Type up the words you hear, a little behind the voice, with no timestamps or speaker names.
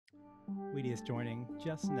Weedie is joining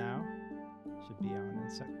just now. Should be on in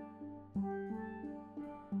a second.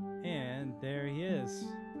 And there he is.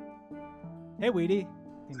 Hey, Weedie.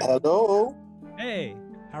 Hello. Hey,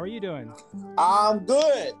 how are you doing? I'm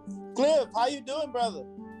good. Clif, how you doing, brother?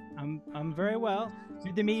 I'm very well.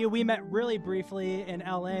 Good to meet you. We met really briefly in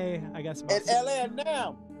LA, I guess. In LA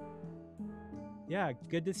now. Yeah,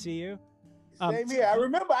 good to see you. Same here. I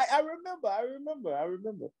remember. I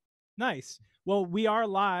remember. Nice. Well, we are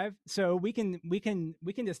live, so we can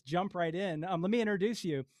just jump right in. Let me introduce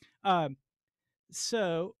you.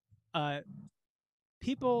 So,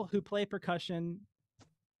 people who play percussion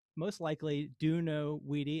most likely do know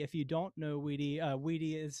Weedie. If you don't know Weedie,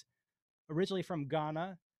 Weedie is originally from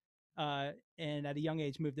Ghana, and at a young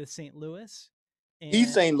age moved to St. Louis. And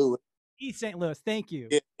East St. Louis. East St. Louis. Thank you.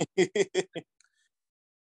 Yeah.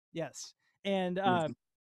 Yes. And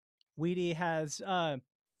Weedie has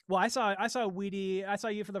well, I saw Weedie, I saw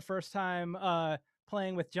you for the first time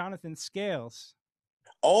playing with Jonathan Scales.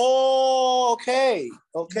 Oh, okay.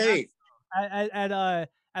 Okay.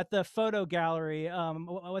 At the photo gallery.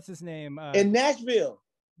 What's his name? In Nashville.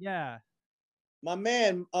 Yeah. My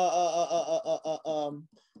man,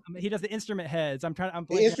 he does the instrument heads. I'm the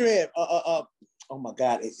instrument. Oh my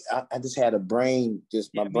God! I just had a brain,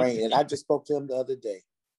 my brain, and I just spoke to him the other day.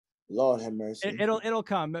 Lord have mercy. It'll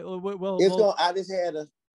come. I just had a.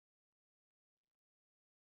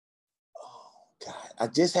 Oh God! I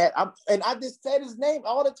just said his name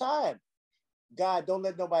all the time. God, don't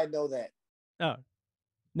let nobody know that. Oh,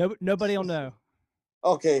 no, nobody will know.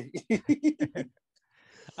 Okay.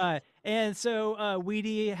 And so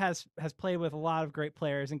Weedie has played with a lot of great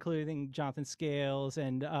players, including Jonathan Scales,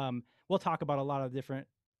 and we'll talk about a lot of different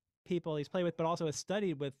people he's played with, but also has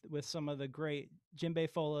studied with some of the great djembe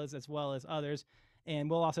folas as well as others. And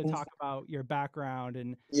we'll also talk about your background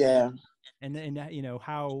and and you know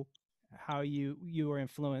how you were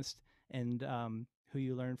influenced and who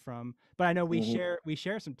you learned from. But I know we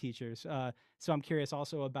share some teachers, so I'm curious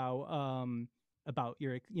also about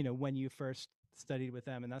your when you first studied with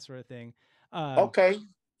them and that sort of thing. Okay.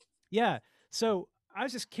 Yeah. So I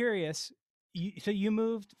was just curious. So you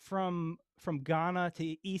moved from Ghana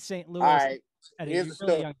to East St. Louis. All right. At here's a the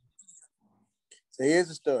really story. young... So here's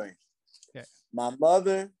the story. Okay. My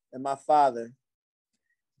mother and my father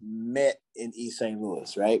met in East St.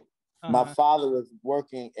 Louis, right? My father was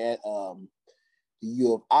working at the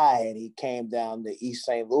U of I, and he came down to East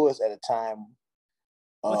St. Louis at a time.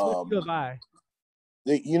 What's U of I?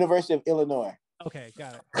 The University of Illinois. Okay,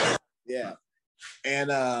 got it. Yeah. And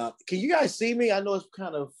can you guys see me? I know it's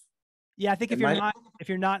kind of... Yeah, I think if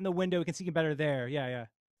you're not in the window, we can see you better there. Yeah.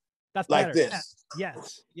 That's like better. this.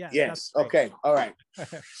 Yes. Okay. All right.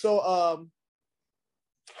 So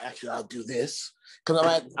actually I'll do this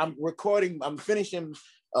because I'm recording, I'm finishing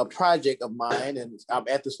a project of mine, and I'm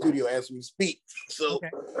at the studio as we speak. So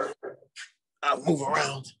I'll move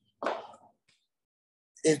around.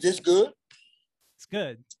 Is this good? It's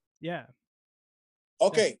good. Yeah.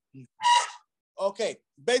 Okay. Okay.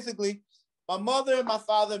 Basically, my mother and my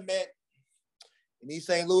father met in East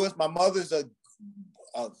St. Louis. My mother's a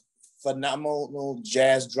phenomenal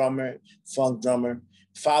jazz drummer, funk drummer.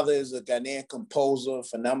 Father is a Ghanaian composer,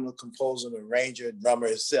 phenomenal composer, arranger, drummer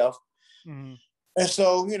himself. Mm-hmm. And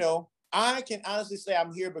so, I can honestly say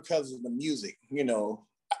I'm here because of the music.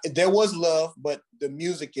 There was love, but the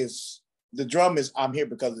music is, the drum is, I'm here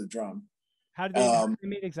because of the drum. How did they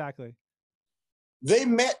meet exactly? They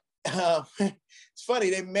met, it's funny,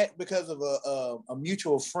 they met because of a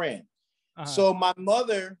mutual friend. So my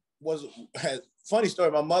mother funny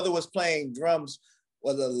story, my mother was playing drums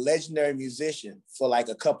with a legendary musician for like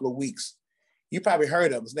a couple of weeks. You probably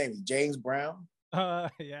heard of him. His name is James Brown.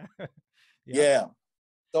 Yeah.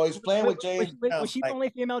 So he's playing with James Brown. Was she the only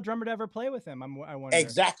female drummer to ever play with him? I wonder.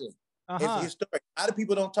 Exactly. It's historic. A lot of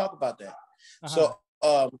people don't talk about that. So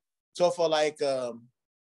for like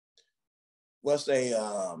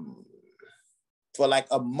for like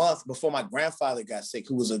a month before my grandfather got sick,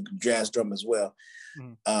 who was a jazz drummer as well.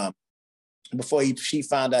 Before she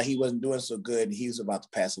found out he wasn't doing so good and he was about to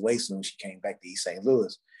pass away soon, she came back to East St.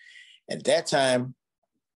 Louis. At that time,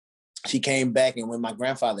 she came back, and when my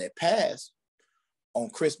grandfather had passed on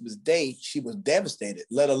Christmas Day, she was devastated,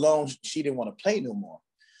 let alone she didn't want to play no more.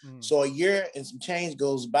 So a year and some change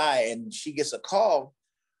goes by, and she gets a call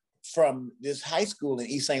from this high school in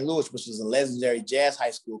East St. Louis, which is a legendary jazz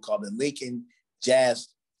high school called the Lincoln Jazz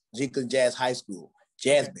High School,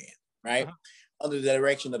 jazz band, right? Under the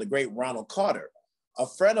direction of the great Ronald Carter. A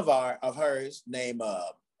friend of hers named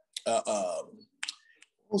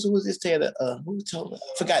who was this Taylor? Who told her?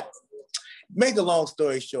 I forgot. Make a long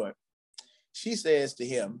story short, she says to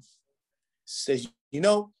him, says, you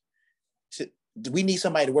know, we need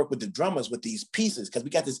somebody to work with the drummers with these pieces because we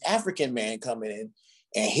got this African man coming in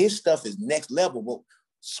and his stuff is next level.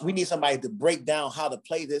 But we need somebody to break down how to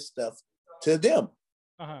play this stuff to them.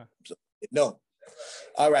 So, no.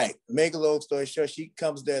 All right. Make a long story short, she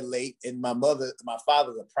comes there late, and my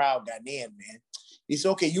father's a proud Ghanaian man. He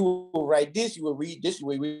said, okay, you will write this, you will read this, you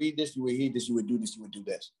will read this, you will read this, you will do this, you will do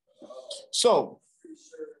this. So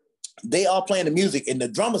they all playing the music, and the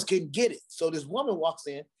drummers couldn't get it. So this woman walks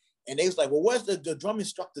in, and they was like, well, where's the drum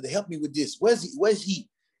instructor to help me with this? Where's he?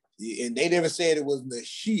 And they never said it was the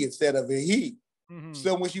she instead of a he.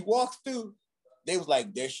 So when she walks through, they was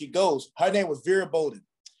like, there she goes. Her name was Vera Bowden.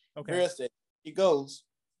 Okay. Vera said, she goes,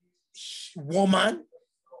 woman.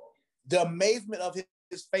 The amazement of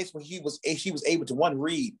his face when she was able to, one,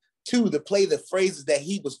 read, two, to play the phrases that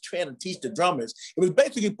he was trying to teach the drummers. It was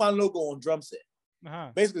basically Pan Logo on drum set.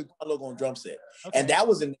 Basically Pan Logo on drum set. Okay. And that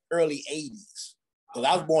was in the early 80s. Because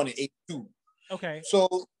I was born in 82. Okay. So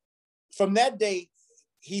from that day,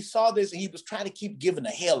 he saw this and he was trying to keep giving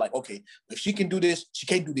a hell, like, okay, if she can do this, she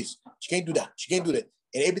can't do this. She can't do that. She can't do that.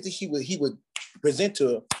 And everything he would present to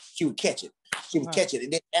her, she would catch it. She would catch it.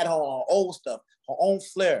 And then add her old stuff, her own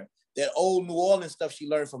flair, that old New Orleans stuff she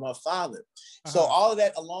learned from her father. So all of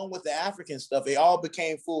that, along with the African stuff, it all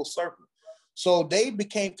became full circle. So they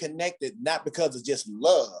became connected, not because of just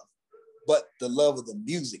love, but the love of the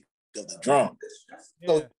music, of the drum. Yeah.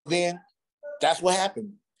 So then that's what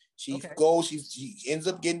happened. She goes, she ends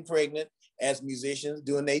up getting pregnant as musicians,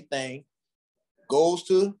 doing their thing, goes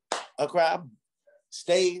to Accra,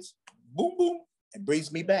 stays, boom, boom, and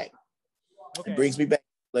brings me back. And brings me back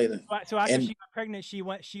later. So after she got pregnant, she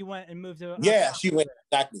went and moved to yeah, she went,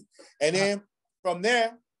 exactly. And then from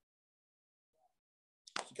there,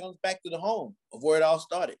 she comes back to the home of where it all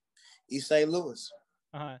started, East St. Louis.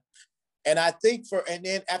 And I think and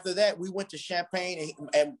then after that, we went to Champaign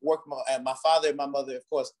and worked. My father and my mother, of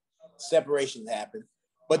course, separations happened.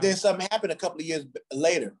 But then something happened a couple of years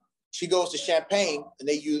later. She goes to Champaign and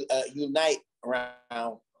they unite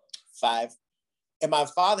around 5. And my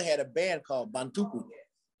father had a band called Bantuku.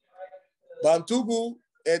 Bantuku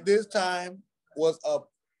at this time was a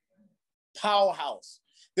powerhouse.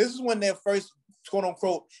 This is when their first, quote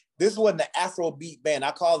unquote, this was the Afrobeat band.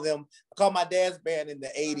 I call my dad's band in the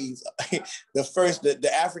 80s,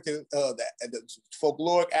 the African, the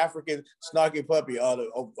folkloric African Snarky Puppy, or the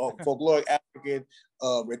folkloric African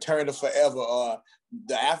Return to Forever, or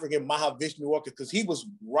the African Mahavishnu Orchestra, because he was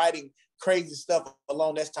writing crazy stuff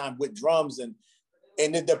along that time with drums, and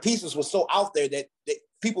the pieces were so out there that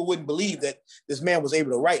people wouldn't believe that this man was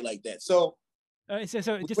able to write like that. So just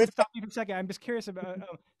to stop you for a second, I'm just curious about,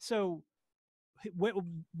 so where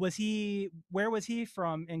was he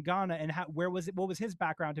from in Ghana, and what was his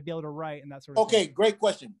background to be able to write and that sort of thing? Okay, great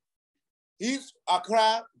question. He's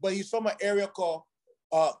Accra, but he's from an area called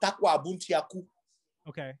Takwa Buntiaku.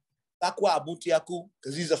 Okay. Takwa Buntiaku,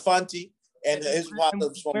 because he's a Fanti, and his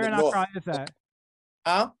father's from the north. Where in Accra is that?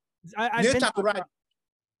 Near Takoradi.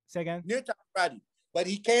 Say again? Near Takoradi. But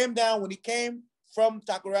he came down, when he came from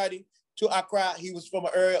Takoradi to Accra, he was from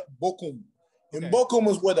an area, Bokum. And Bokum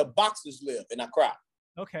was where the boxers live in Accra.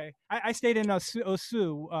 Okay. I stayed in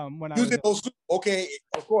Osu when I was in Osu. Okay,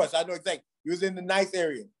 of course, I know exactly. He was in the nice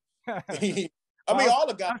area. I mean, all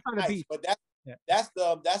the guys are nice, but that's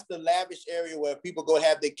the lavish area where people go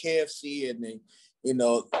have their KFC and they,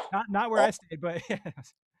 not where I stayed, but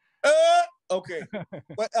okay.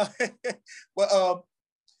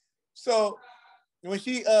 So when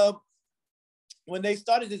they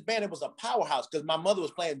started this band, it was a powerhouse because my mother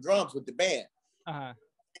was playing drums with the band.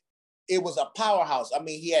 It was a powerhouse. I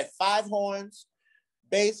mean, he had 5 horns,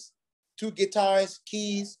 bass, 2 guitars,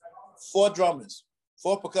 keys, 4 drummers,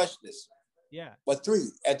 4 percussionists. Yeah. But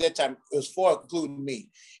 3 at that time. It was 4, including me.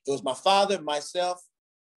 It was my father, myself,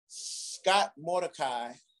 Scott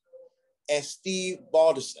Mordecai, and Steve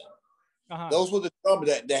Balderson. Those were the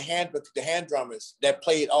drummers, the hand drummers that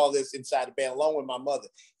played all this inside the band, along with my mother.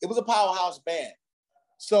 It was a powerhouse band.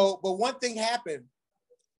 So, but one thing happened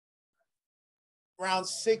around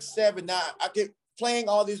 6, 7, 9. I kept playing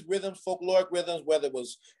all these rhythms, folkloric rhythms, whether it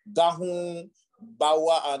was Gahun,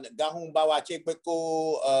 Bawa,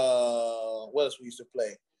 Chekpeko, what else we used to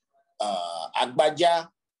play? Agbaja,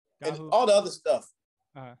 and all the other stuff.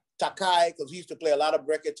 Takai, because he used to play a lot of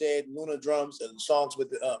brekete, lunar drums, and songs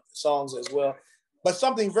with the songs as well. But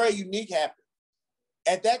something very unique happened.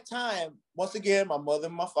 At that time, once again, my mother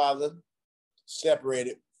and my father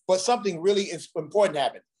separated, but something really important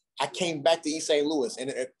happened. I came back to East St. Louis,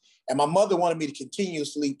 and my mother wanted me to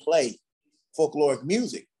continuously play folkloric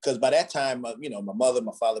music, because by that time, you know, my mother,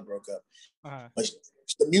 my father broke up, but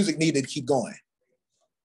the music needed to keep going.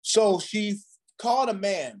 So she called a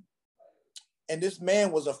man, and this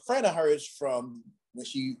man was a friend of hers from when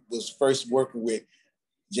she was first working with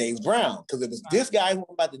James Brown, because it was this guy who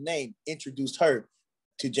I'm about to name introduced her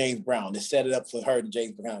to James Brown. They set it up for her to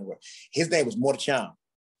James Brown. His name was Morcham.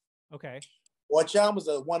 Okay. Morcham was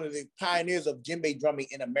one of the pioneers of djembe drumming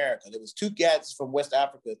in America. There was two guys from West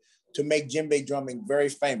Africa to make djembe drumming very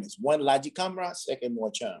famous. One, Laji Kamra, second,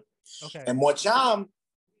 Morcham. Okay. And Morcham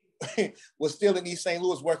was still in East St.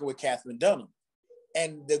 Louis working with Catherine Dunham.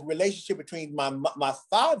 And the relationship between my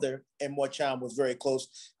father and Morcham was very close,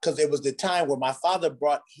 because it was the time where my father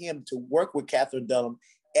brought him to work with Catherine Dunham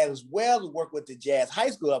as well as work with the jazz high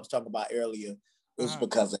school I was talking about earlier. It was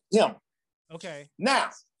because of him. Okay.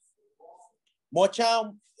 Now,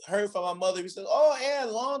 Morcham heard from my mother. He says, "Oh, yeah,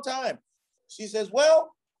 long time." She says,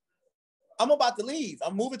 "Well, I'm about to leave.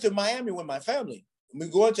 I'm moving to Miami with my family. We're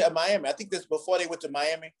going to Miami." I think this before they went to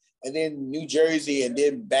Miami, and then New Jersey, and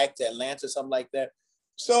then back to Atlanta, something like that.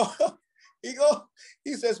 So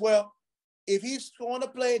he says, "Well, if he's going to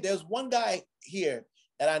play, there's one guy here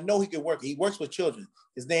that I know he can work. He works with children.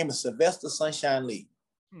 His name is Sylvester Sunshine Lee."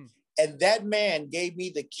 And that man gave me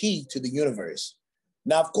the key to the universe.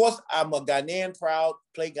 Now, of course, I'm a Ghanaian proud,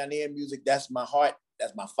 play Ghanaian music. That's my heart.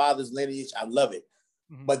 That's my father's lineage. I love it.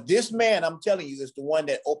 But this man, I'm telling you, is the one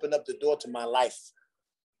that opened up the door to my life.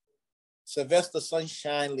 Sylvester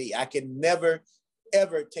Sunshine Lee. I can never,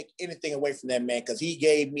 ever take anything away from that man, because he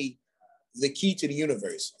gave me the key to the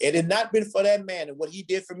universe. It had not been for that man and what he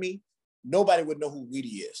did for me, nobody would know who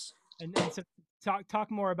Weedie is. And so talk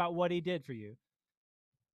more about what he did for you.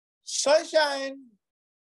 Sunshine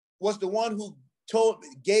was the one who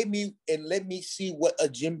gave me and let me see what a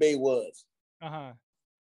djembe was.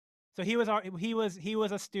 So he was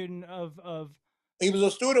a student of. He was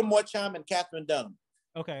a student of Morcham and Catherine Dunham.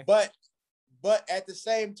 Okay. But at the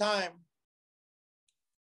same time,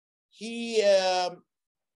 he had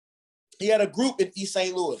a group in East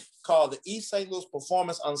St. Louis called the East St. Louis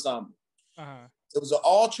Performance Ensemble. It was an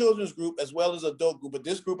all children's group as well as adult group, but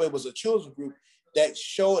this group, it was a children's group that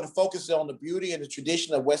showed and focused on the beauty and the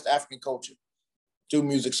tradition of West African culture through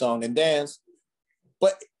music, song, and dance.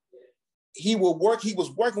 But he was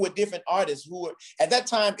working with different artists who were, at that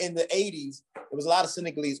time in the 80s, there was a lot of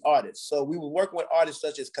Senegalese artists. So we were working with artists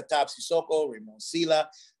such as Katab Sissoko, Raymond Silla,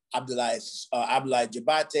 Abdoulaye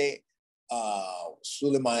Jabate,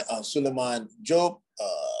 Suleiman Job,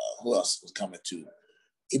 who else was coming to?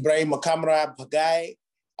 Ibrahima Kamara Pagai.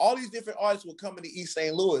 All these different artists were coming to East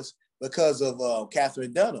St. Louis because of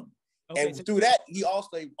Catherine Dunham. Okay, and through that, he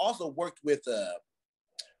also worked with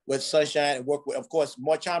Sunshine and worked with, of course,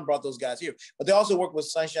 Morcham brought those guys here, but they also worked with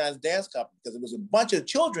Sunshine's dance company, because it was a bunch of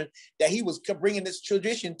children that he was bringing this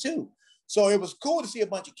tradition to. So it was cool to see a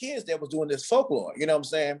bunch of kids that was doing this folklore, you know what I'm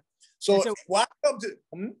saying? So why come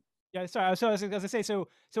to... Yeah, sorry. So I was going to say, so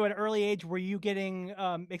at an early age, were you getting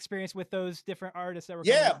experience with those different artists that were?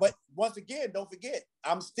 Yeah, but once again, don't forget,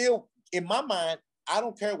 I'm still, in my mind, I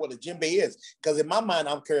don't care what a djembe is, because in my mind,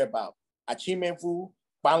 I'm care about Achimenfu,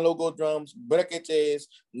 Banlogo drums, breketes,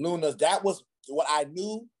 lunas. That was what I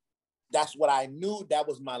knew. That's what I knew. That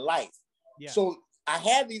was my life. Yeah. So I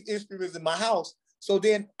had these instruments in my house. So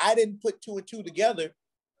then I didn't put two and two together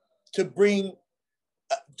to bring.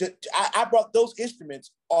 I brought those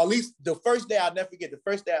instruments, or at least the first day, I'll never forget, the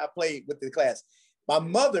first day I played with the class. My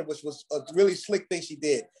mother, which was a really slick thing she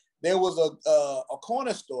did, there was a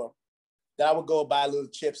corner store that I would go buy little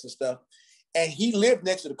chips and stuff. And he lived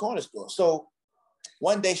next to the corner store. So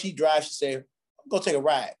one day she drives, she said, "I'm gonna take a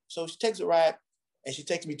ride." So she takes a ride and she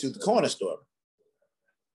takes me to the corner store.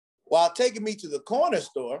 While taking me to the corner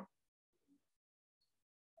store,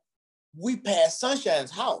 we passed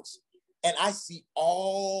Sunshine's house. And I see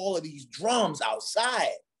all of these drums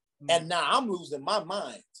outside. And now I'm losing my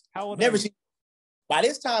mind. How old Never seen. By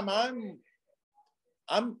this time,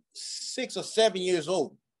 I'm 6 or 7 years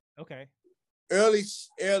old. Okay. Early,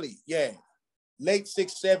 yeah. Late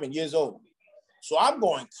 6, 7 years old. So I'm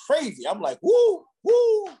going crazy. I'm like, woo,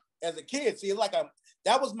 woo, as a kid. See, it's like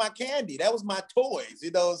that was my candy. That was my toys.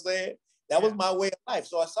 You know what I'm saying? That was my way of life.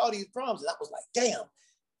 So I saw these drums and I was like, damn,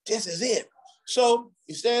 this is it. So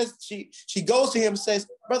he says, she goes to him and says,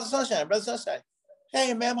 Brother Sunshine,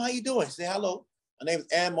 hey, ma'am, how you doing? Say, hello. My name is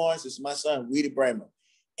Ann Morris. This is my son, Weedie Braimah.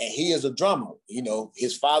 And he is a drummer. You know,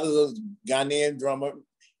 his father's a Ghanaian drummer.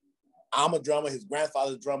 I'm a drummer. His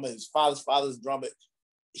grandfather's a drummer. His father's a drummer.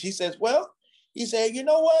 She says, well, he said, you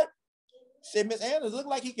know what? He said, Miss Ann, it looks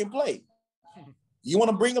like he can play. You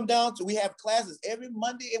want to bring him down we have classes every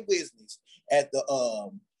Monday and Wednesdays at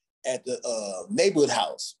the at the neighborhood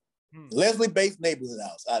house, Leslie-based neighborhood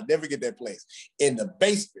house. I'll never get that place. In the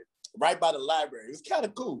basement, right by the library. It was kind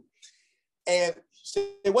of cool. And she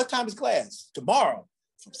said, what time is class? Tomorrow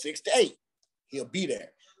from 6 to 8. He'll be there.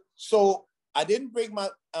 So I didn't bring my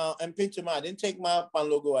impingement. I didn't take my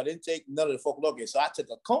logo. I didn't take none of the folklore. So I took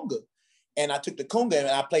a conga, and I took the conga and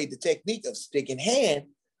I played the technique of stick in hand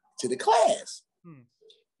to the class.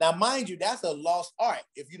 Now, mind you, that's a lost art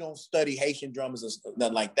if you don't study Haitian drummers or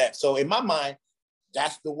nothing like that. So in my mind,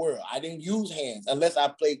 that's the world. I didn't use hands unless I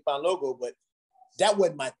played logo, but that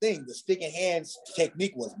wasn't my thing. The stick in hands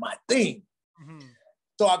technique was my thing.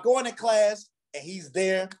 So I go into class and he's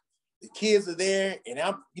there. The kids are there, and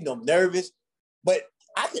I'm, nervous, but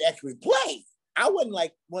I could actually play. I wasn't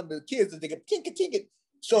like one of the kids that think tinka tinka.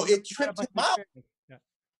 So it tripped him out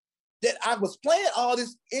that I was playing all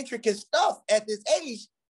this intricate stuff at this age.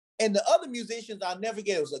 And the other musicians I'll never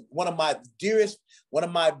get, it was one of my dearest, one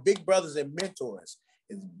of my big brothers and mentors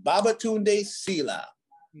is Babatunde Sila.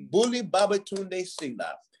 Bully Babatunde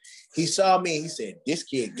Sila. He saw me and he said, this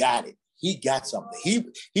kid got it. He got something.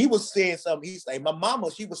 He was saying something. He's like, my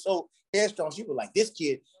mama, she was so headstrong. She was like, this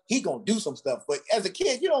kid, he gonna do some stuff. But as a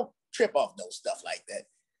kid, you don't trip off no stuff like that.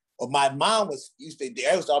 But my mom used to,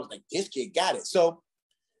 I was like, this kid got it. So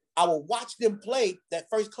I would watch them play that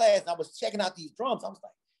first class, and I was checking out these drums. I was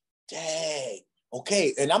like, dang,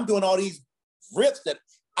 okay. And I'm doing all these rips that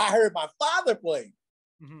I heard my father play.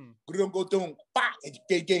 And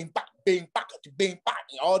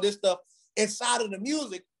all this stuff inside of the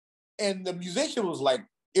music. And the musician was like,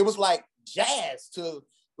 it was like jazz it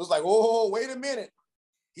was like, oh, wait a minute.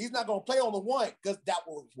 He's not gonna play on the one, because that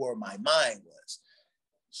was where my mind was.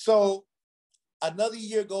 So another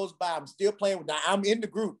year goes by, I'm still playing, now I'm in the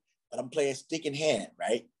group, but I'm playing stick in hand,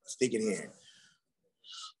 right? Stick in hand.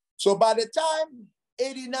 So by the time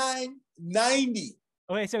 89, 90.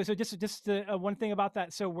 Okay, so just one thing about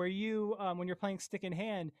that. So were you, when you're playing stick in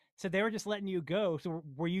hand, so they were just letting you go. So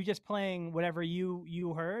were you just playing whatever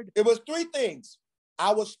you heard? It was three things.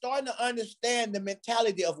 I was starting to understand the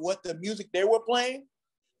mentality of what the music they were playing.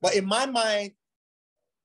 But in my mind,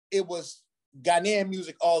 it was Ghanaian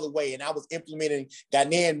music all the way. And I was implementing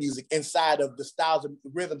Ghanaian music inside of the styles of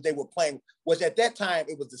rhythms they were playing, which at that time,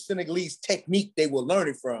 it was the Senegalese technique they were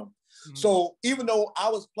learning from. So even though I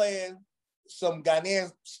was playing some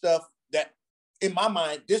Ghanaian stuff that in my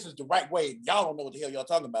mind, this is the right way, y'all don't know what the hell y'all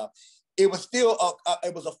talking about. It was still,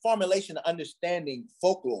 it was a formulation of understanding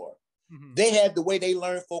folklore. They had the way they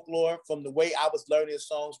learned folklore from the way I was learning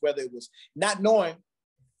songs, whether it was not knowing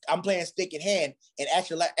I'm playing stick in hand. And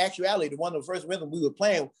actuality, one of the first rhythms we were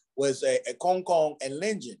playing was a Kong Kong and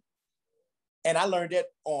Lingen. And I learned that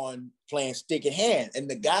on playing stick in hand. And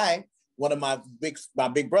the guy, one of my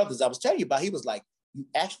big brothers I was telling you about, he was like, you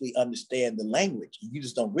actually understand the language. You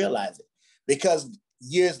just don't realize it. Because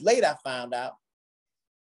years later, I found out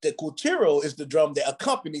that Kutiro is the drum that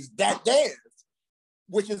accompanies that dance,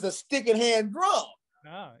 which is a stick in hand drum.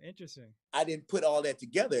 Oh, interesting. I didn't put all that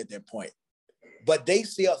together at that point. But they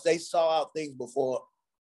saw out things before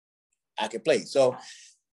I could play. So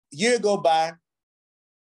year go by,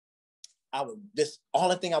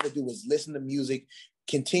 only thing I would do was listen to music,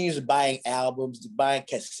 continues buying albums, buying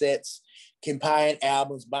cassettes, buying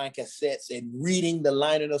albums, buying cassettes, and reading the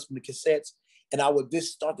liner notes from the cassettes. And I would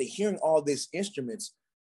just start to hearing all these instruments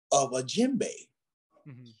of a djembe.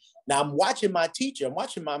 Now I'm watching my teacher, I'm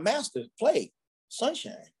watching my master play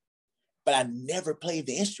Sunshine, but I never played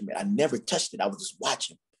the instrument. I never touched it. I was just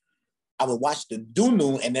watching. I would watch the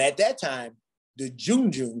dunu, and then at that time, the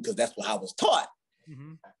junjun, because that's what I was taught.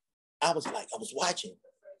 I was watching.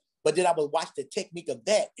 But then I would watch the technique of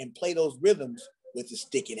that and play those rhythms with the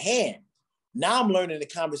stick in hand. Now I'm learning the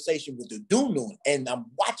conversation with the dunu, and I'm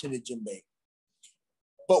watching the djembe.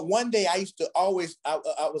 But one day I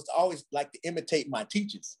was always like to imitate my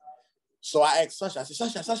teachers. So I asked Sunshine, I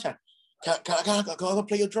said, Sunshine, can I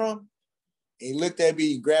play your drum? And he looked at me,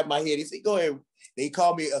 he grabbed my head, he said, go ahead. They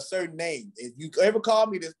called me a certain name. If you ever call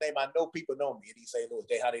me this name, I know people know me. And he say, Louis,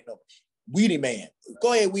 how they know me? Weedie Man.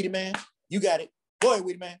 Go ahead, Weedie Man. You got it. Go ahead,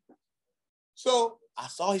 Weedie Man. So I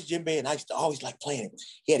saw his djembe, and I used to always like playing it.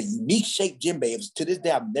 He had a unique shaped djembe. To this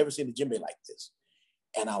day, I've never seen a djembe like this.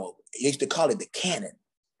 And I used to call it the cannon.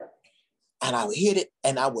 And I would hit it,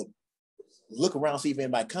 and I would look around, see if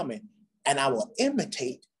anybody coming, and I would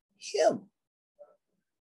imitate him.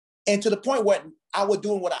 And to the point where I was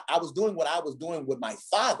doing what I was doing with my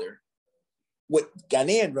father, with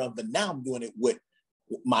Ghanaian drum, but now I'm doing it with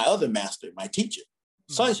my other master, my teacher,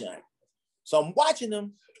 Sunshine. So I'm watching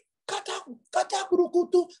him.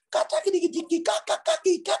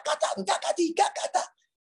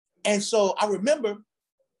 And so I remember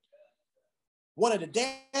one of the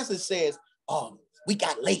dancers says, "Oh, we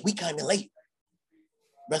got late. We coming late.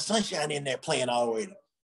 But Sunshine in there playing already."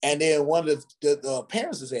 And then one of the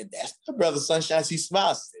parents said, "That's the Brother Sunshine." She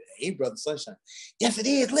smiles. She said, "Hey, Brother Sunshine." "Yes, it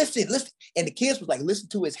is. Listen, listen." And the kids was like, "Listen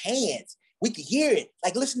to his hands. We could hear it.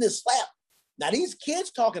 Like, listen to the slap." Now, these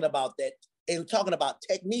kids talking about that and talking about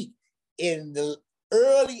technique in the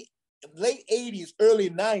late 80s, early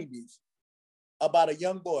 90s about a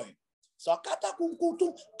young boy. So and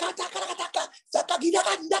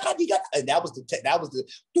that was the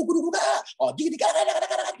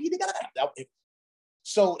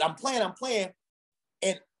so I'm playing,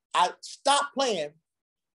 and I stopped playing,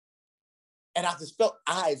 and I just felt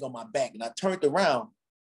eyes on my back, and I turned around,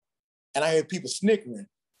 and I heard people snickering.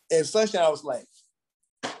 And Sunshine, I was like,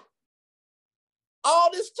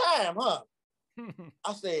 "All this time, huh?"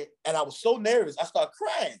 I said, and I was so nervous, I started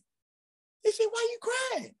crying. He said, "Why are you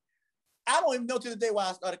crying?" I don't even know to the day why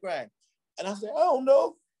I started crying. And I said, "I don't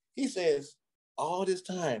know." He says, "All this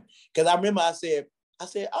time." Because I remember I said, "I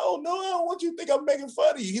don't know. I don't want you to think I'm making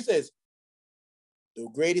fun of you." He says, "The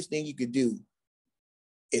greatest thing you could do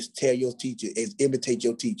is tell your teacher, is imitate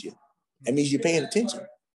your teacher. That means you're paying attention."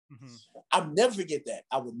 Mm-hmm. I'll never forget that.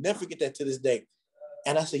 I will never forget that to this day.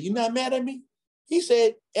 And I said, "You're not mad at me?" He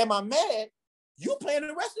said, "Am I mad? You playing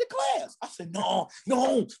the rest of the class." I said, No.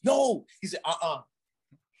 He said,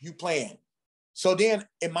 "You playing." So then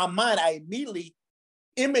in my mind, I immediately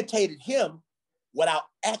imitated him without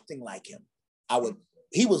acting like him.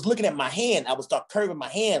 He was looking at my hand. I would start curving my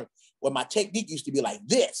hand where my technique used to be like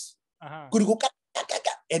this. Uh-huh.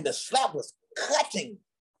 And the slap was cutting.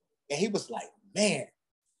 And he was like, "Man."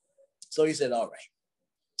 So he said, all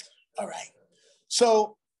right.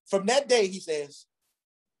 So from that day, he says,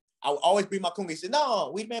 I would always bring my conga. He said,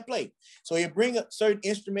 "No, Weedie man play." So he'd bring a certain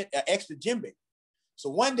instrument, an extra djembe. So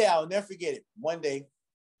one day, I'll never forget it. One day,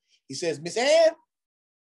 he says, "Miss Ann,"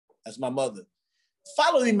 that's my mother,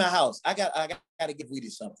 "follow me in my house. I got to give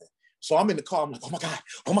Weedie something." So I'm in the car. I'm like, oh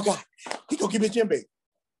my God, he gonna give me a djembe.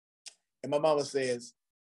 And my mama says,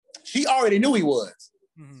 she already knew he was.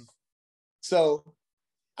 Mm-hmm. So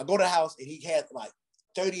I go to the house, and he had like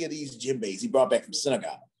 30 of these djembes he brought back from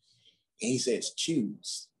synagogue. And he says,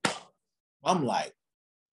 "Choose." I'm like,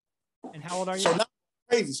 and how old are you? So now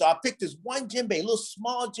crazy. So I picked this one djembe, little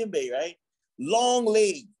small djembe, right? Long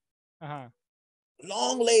leg. Uh-huh.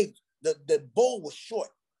 Long leg. The bowl was short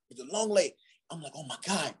with the long leg. I'm like, oh my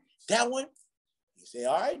God, that one? He said,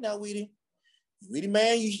 "All right now, Weedie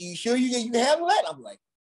man, you sure you handle that?" I'm like,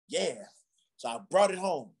 yeah. So I brought it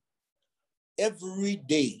home. Every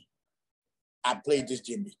day I played this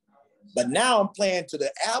djembe. But now I'm playing to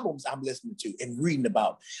the albums I'm listening to and reading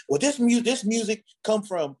about. Well, this music come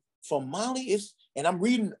from Mali, and I'm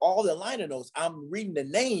reading all the liner notes. I'm reading the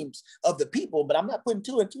names of the people, but I'm not putting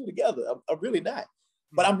two and two together. I'm really not.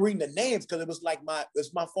 But I'm reading the names because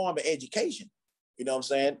it's my form of education. You know what I'm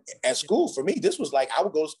saying? At school, for me, this was like, I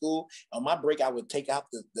would go to school. On my break, I would take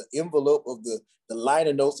out the envelope of the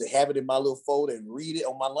liner notes and have it in my little folder and read it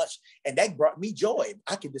on my lunch. And that brought me joy.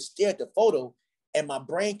 I could just stare at the photo and my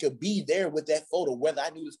brain could be there with that photo, whether I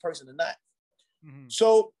knew this person or not. Mm-hmm.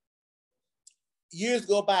 So years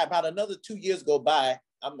go by, about another 2 years go by,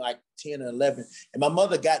 I'm like 10 or 11, and my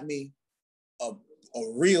mother got me the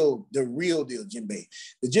real deal djembe.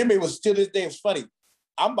 The djembe was, still this day, it's funny.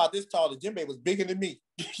 I'm about this tall, the djembe was bigger than me.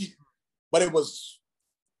 But it was,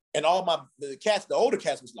 and all the older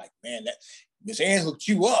cats was like, "Man, that Miss Ann hooked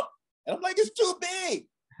you up." And I'm like, "It's too big."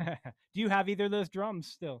 Do you have either of those drums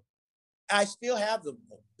still? I still have them.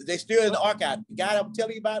 They're still in the archive. The guy I'm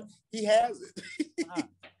telling you about, he has it.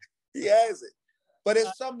 He has it. But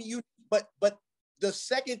it's something but the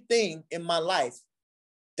second thing in my life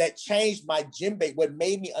that changed my djembe, what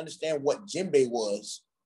made me understand what djembe was,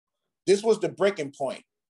 this was the breaking point.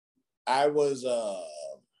 I was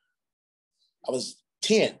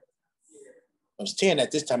 10. I was 10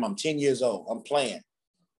 at this time. I'm 10 years old. I'm playing.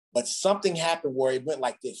 But something happened where it went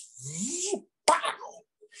like this.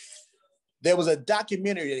 There was a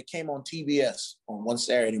documentary that came on TBS on one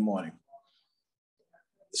Saturday morning.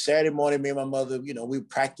 Saturday morning, me and my mother, we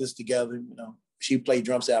practiced together. She played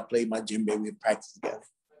drums, I played my djembe. We practiced together.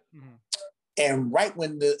 Mm-hmm. And right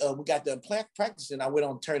when we got done practicing, I went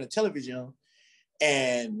on to turn the television on,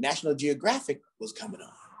 and National Geographic was coming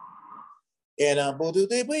on. And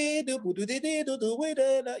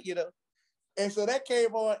and so that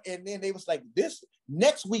came on, and then they was like, this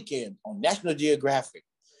next weekend on National Geographic,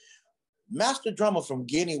 master drummer from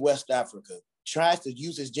Guinea, West Africa, tries to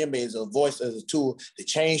use his djembe as a voice, as a tool to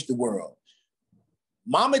change the world.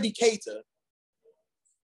 Mamady Keita,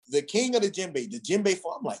 the king of the djembe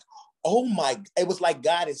for, I'm like, oh my, it was like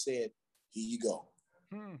God had said, Here you go.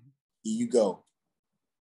 Hmm. Here you go.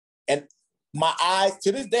 And my eyes,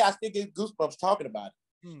 to this day, I still get goosebumps talking about it.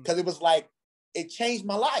 Because it was like, it changed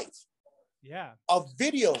my life. Yeah. A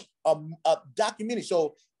video, a documentary.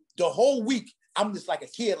 So the whole week, I'm just like a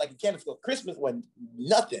kid, like a candy store. Christmas wasn't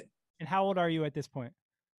nothing. And how old are you at this point?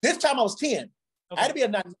 This time I was 10. Okay. I had to be a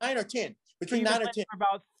 9 or 10. Between 9 or 10. For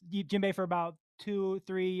about djembe for about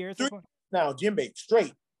 2-3 years. Now, djembe,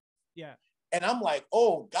 straight. Yeah. And I'm like,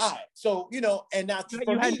 oh God. So, you know, and now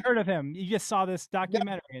you hadn't heard of him. You just saw this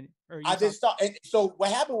documentary. I just saw, and so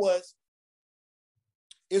what happened was,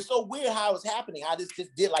 it's so weird how it was happening, how this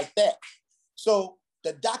just did like that. So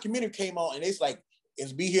the documentary came on and it's like,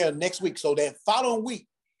 it's be here next week. So that following week,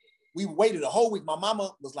 we waited a whole week. My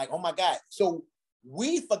mama was like, oh my God. So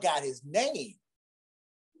we forgot his name.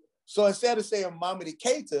 So instead of saying Mamady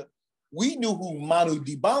Keita, we knew who Manu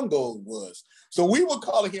Dibango was. So we were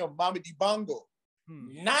calling him Mamady Bongo,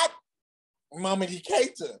 not Mamady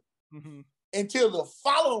Keita. Until the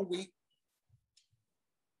following week,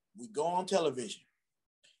 we go on television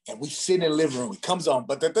and we sit in the living room. It comes on,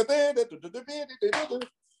 and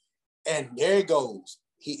there it goes.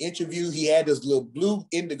 He interviewed, he had this little blue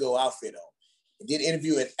indigo outfit on. He did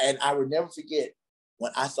interview it, and I will never forget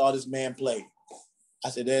when I saw this man play. I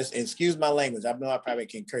said, excuse my language. I know I probably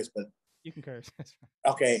can't curse, but. You can curse.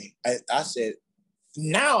 Okay, I said,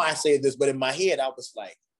 now I say this, but in my head, I was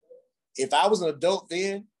like, if I was an adult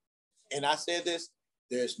then, and I said this,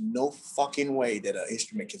 there's no fucking way that an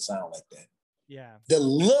instrument can sound like that. Yeah. The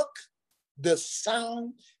look, the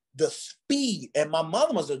sound, the speed. And my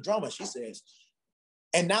mother was a drummer, she says.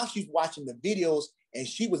 And now she's watching the videos and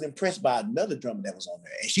she was impressed by another drummer that was on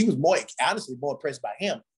there. And she was honestly more impressed by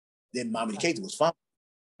him than Mamady Keita was fun.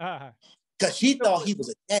 Because she thought he was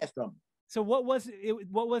a jazz drummer. So what was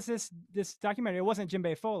this documentary? It wasn't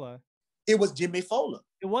Djembe Fola. It was Djembe Fola.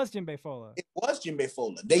 It was Djembe Fola. It was Djembe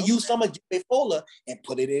Fola. They used some of Djembe Fola and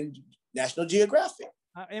put it in National Geographic.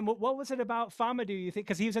 And what was it about Famadou, you think?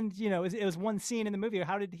 Because he was in, it was one scene in the movie.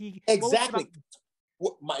 How did he? Exactly.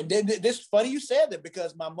 This funny you said that,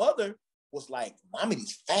 because my mother was like,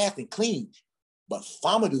 Mamady's fast and clean, but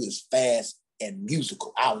Famadou is fast and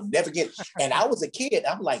musical. I'll never get. And I was a kid.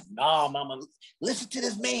 I'm like, nah, mama, listen to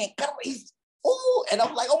this man. And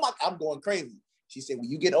I'm like, oh my, I'm going crazy. She said,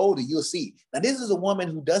 when you get older, you'll see. Now, this is a woman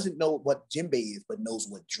who doesn't know what djembe is, but knows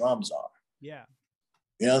what drums are. Yeah.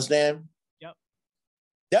 You understand? Yep.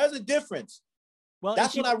 There's a difference. Well,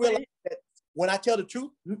 that's when I realized that when I tell the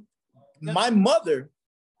truth, my mother,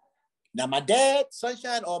 now my dad,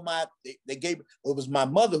 Sunshine, or it was my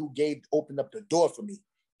mother who opened up the door for me.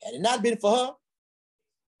 Had it not been for her,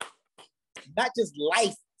 not just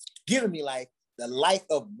life, giving me life, the life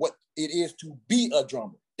of what it is to be a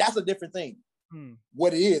drummer. That's a different thing.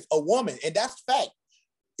 What it is, a woman, and that's fact.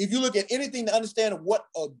 If you look at anything to understand what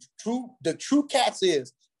the true cats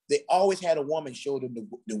is, they always had a woman show them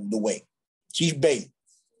the way. She's babe.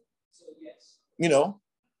 You know,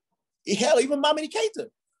 hell, even Mamady Keita.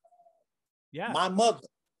 Yeah, my mother.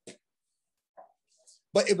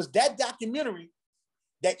 But it was that documentary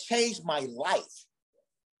that changed my life.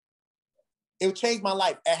 It changed my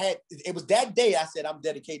life. It was that day I said, I'm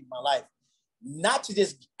dedicating my life, not to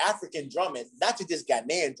just African drumming, not to just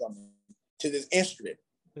Ghanaian drumming, to this instrument.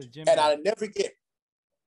 And I'll never forget,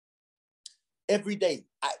 every day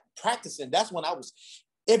practicing, that's when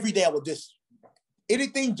every day I would just,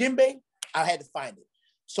 anything djembe, I had to find it.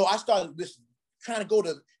 So I started trying to go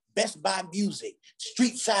to Best Buy Music,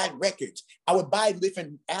 Street Side Records. I would buy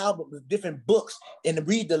different albums, different books, and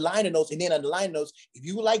read the liner notes. And then on the liner notes, if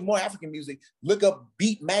you like more African music, look up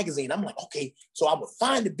Beat Magazine. I'm like, okay. So I would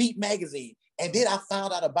find the Beat Magazine. And then I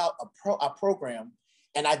found out about a program.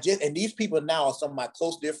 And these people now are some of my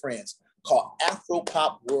close dear friends, called Afro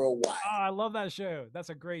Pop Worldwide. Oh, I love that show. That's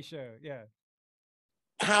a great show. Yeah.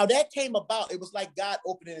 How that came about, it was like God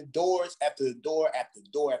opening doors after door after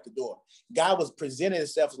door after door. God was presenting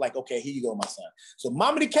himself as like, okay, here you go, my son. So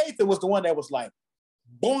Mamady Keita was the one that was like,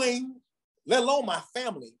 boing, let alone my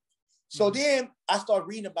family. So then I started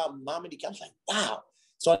reading about Mamady Keita. I was like, wow.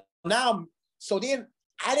 So then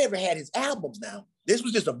I never had his albums now. This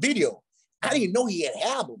was just a video. I didn't even know he had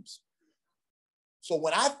albums. So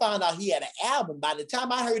when I found out he had an album, by the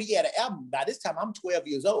time I heard he had an album, by this time I'm 12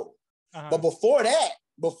 years old. But before that,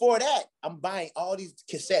 I'm buying all these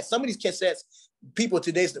cassettes. Some of these cassettes, people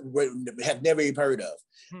today have never even heard of.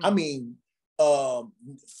 I mean,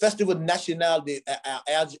 Festival National, the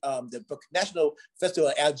National Festival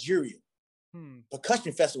of Algeria,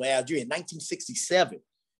 Percussion Festival of Algeria in 1967.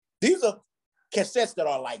 These are cassettes that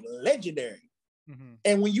are like legendary.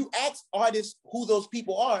 And when you ask artists who those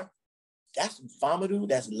people are, that's Famadou,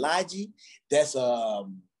 that's Laji, that's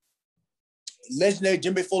legendary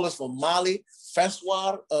djembe folders from Mali,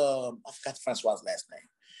 Francois, I forgot Francois' last name.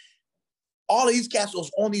 All of these cats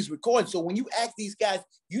was on these recordings. So when you ask these guys,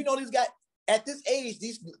 you know, these guys at this age,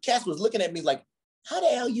 these cats was looking at me like, how the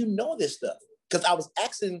hell you know this stuff? Because I was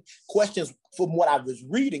asking questions from what I was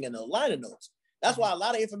reading in the liner notes. That's why a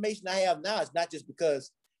lot of information I have now is not just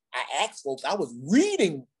because I asked folks. I was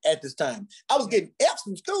reading at this time. I was getting F's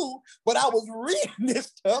from school, but I was reading this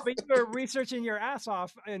stuff. But you were researching your ass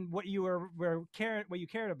off and what you were caring, what you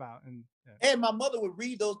cared about. And my mother would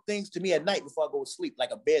read those things to me at night before I go to sleep,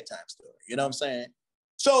 like a bedtime story. You know what I'm saying?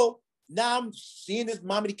 So now I'm seeing this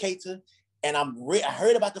Mamady Keita, and I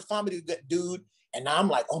heard about the Famadou dude, and now I'm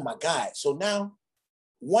like, oh my God. So now,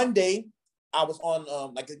 one day, I was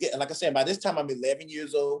on, like I said, by this time I'm 11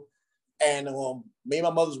 years old, and me and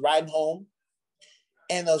my mother's riding home,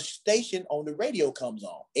 and a station on the radio comes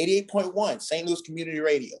on, 88.1, St. Louis Community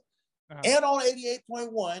Radio. And on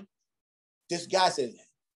 88.1, this guy says,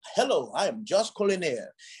 hello, I am Josh Colinaire,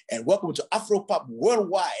 and welcome to Afro Pop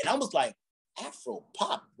Worldwide. And I was like, Afro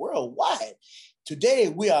Pop Worldwide? Today,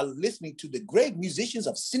 we are listening to the great musicians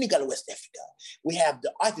of Senegal, West Africa. We have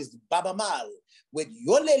the artist Baba Mal with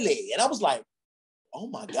Yolele. And I was like, oh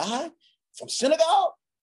my God, from Senegal?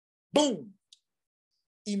 Boom.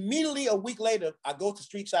 Immediately a week later, I go to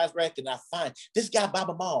Street Size Record and I find this guy,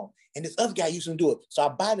 Baba Mal, and this other guy used to do it. So I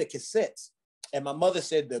buy the cassettes. And my mother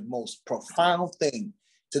said the most profound thing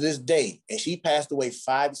to this day, and she passed away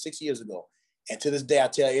 5 to 6 years ago. And to this day, I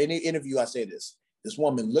tell you, in any interview, I say this. This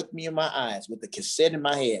woman looked me in my eyes with the cassette in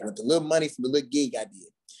my hand, with the little money from the little gig I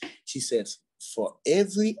did. She says, for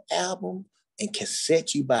every album and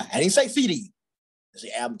cassette you buy, I didn't say CD, I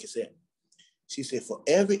said album cassette. She said, for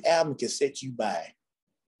every album cassette you buy,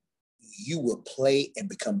 you will play and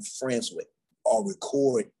become friends with or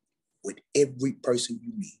record with every person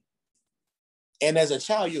you meet. And as a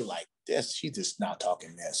child, you're like, she's just not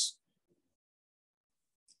talking mess.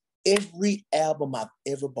 Every album I've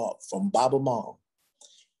ever bought from Baba Mal,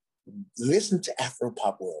 listen to Afro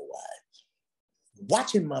Pop Worldwide,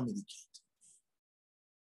 watching Mamady Keita,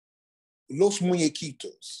 Los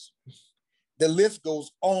Muñequitos, the list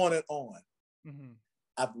goes on and on. Mm-hmm.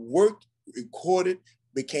 I've worked, recorded,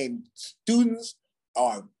 became students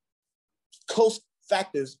or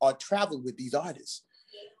co-factors or traveled with these artists.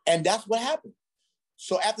 And that's what happened.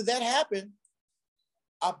 So after that happened,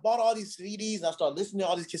 I bought all these CDs and I started listening to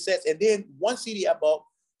all these cassettes. And then one CD I bought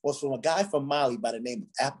was from a guy from Mali by the name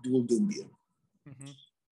of Abdoul Doumbia. Mm-hmm.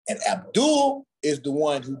 And Abdul is the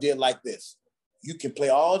one who did like this. You can play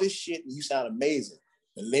all this shit and you sound amazing.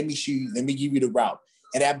 But let me give you the route.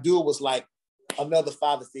 And Abdul was like another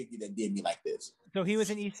father figure that did me like this. So he was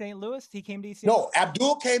in East St. Louis? He came to East St. No,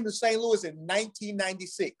 Abdul came to St. Louis in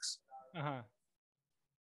 1996. Uh-huh.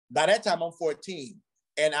 By that time, I'm 14.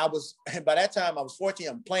 And by that time, I was 14,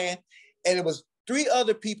 I'm playing. And it was 3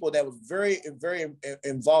 other people that was very, very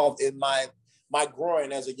involved in my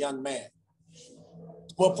growing as a young man.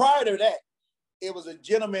 Well, prior to that, it was a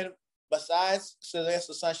gentleman, besides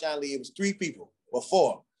Sylvester Sunshine Lee, it was 3 people, or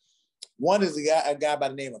 4. One is a guy by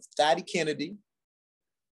the name of Thaddy Kennedy,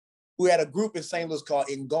 who had a group in St. Louis called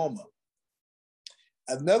Ngoma.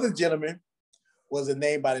 Another gentleman was a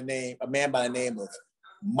man by the name of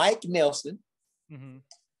Mike Nelson. Mm-hmm.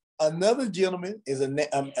 Another gentleman is a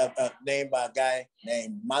name by a guy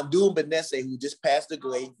named Mamady Keita, who just passed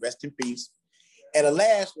away, rest in peace. And the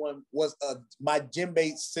last one was my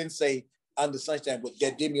djembe sensei under Sunshine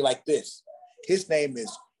that did me like this. His name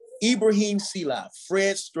is Ibrahim Sila,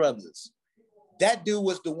 Fred Struthers. That dude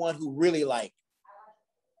was the one who really like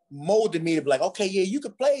molded me to be like, okay, yeah, you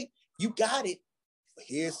can play, you got it, but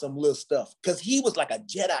here's some little stuff. Because he was like a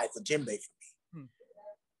Jedi for djembe for me.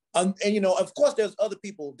 And you know, of course, there's other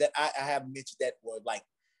people that I have mentioned that were like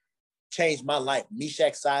changed my life.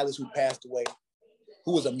 Meshach Silas, who passed away,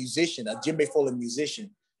 who was a musician, a djembe folding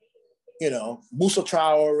musician. You know, Musa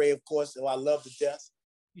Traore, of course, who I love to death.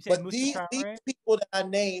 But these people that I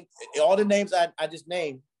named, all the names I just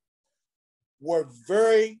named, were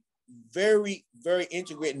very, very, very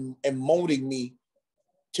integrated and molding me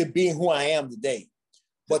to being who I am today.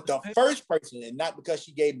 But the first person, and not because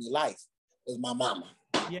she gave me life, was my mama.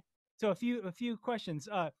 Yeah. So a few questions.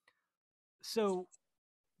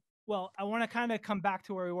 Well, I want to kind of come back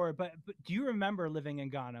to where we were, but do you remember living in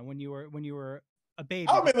Ghana when you were a baby?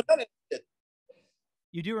 I remember none of it.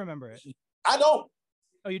 You do remember it? I don't.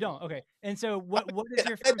 Oh, you don't? Okay. And so what is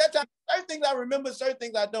your at that time? Certain things I remember, certain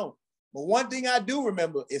things I don't. But one thing I do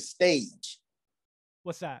remember is stage.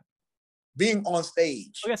 What's that? Being on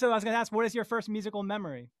stage. Okay, so I was going to ask, what is your first musical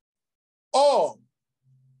memory? Oh,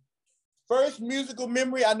 first musical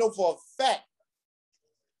memory I know for a fact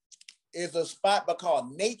is a spot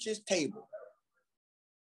called Nature's Table.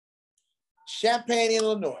 Champaign,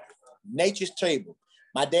 Illinois. Nature's Table.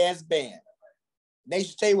 My dad's band.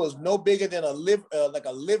 Nature's Table was no bigger than like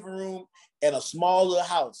a living room and a small little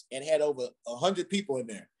house, and had over 100 people in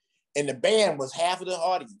there. And the band was half of the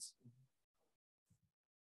audience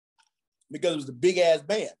because it was a big ass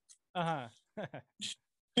band.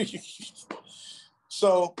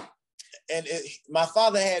 So, my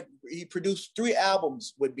father he produced 3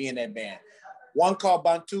 albums with being in that band. One called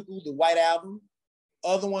Bantuku, the White Album.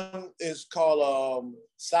 Other one is called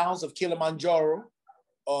Sounds of Kilimanjaro.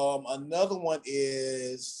 Another one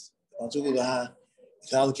is Bantuku, the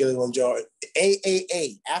Sounds of Kilimanjaro.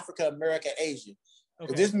 AAA, Africa, America, Asia.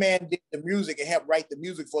 Okay. This man did the music and helped write the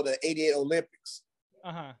music for the '88 Olympics.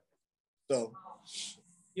 So,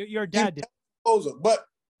 your dad did. But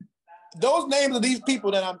those names of these people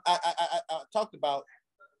that I talked about,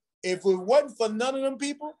 if it wasn't for none of them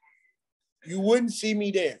people, you wouldn't see me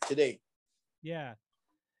there today. Yeah.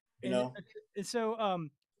 You know? And so,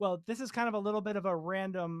 well, this is kind of a little bit of a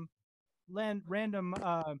random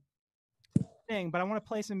thing, but I want to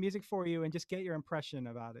play some music for you and just get your impression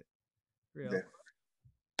about it. Real. Yeah.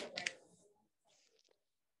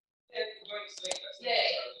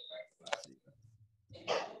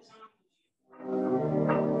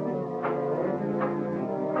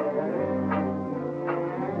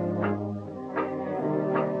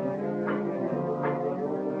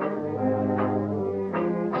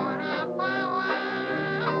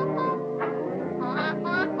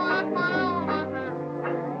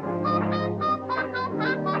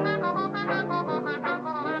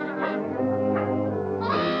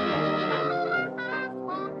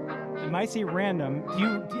 Might see random.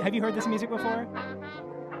 Have you heard this music before?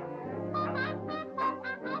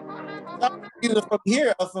 Either from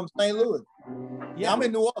here or from St. Louis. Yeah, I'm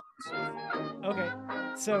in New Orleans. Okay,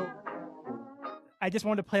 so I just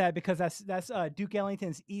wanted to play that because that's Duke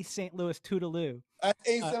Ellington's East St. Louis Toodaloo.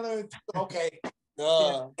 East St. Louis. Okay.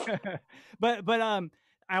 But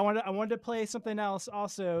I wanted to play something else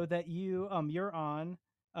also that you're on.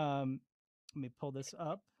 Let me pull this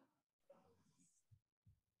up.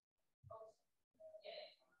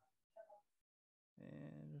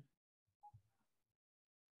 And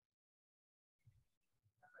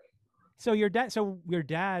so your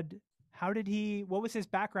dad, how did he? What was his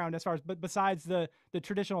background as far as, but besides the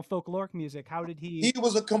traditional folkloric music? How did he? He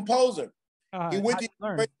was a composer. He went to the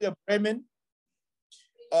University of Bremen.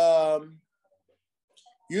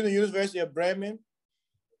 University of Bremen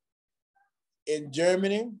in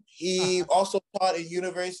Germany. He also taught at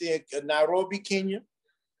University of Nairobi, Kenya.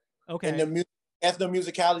 Okay. In the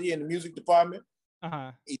ethnomusicality in the music department.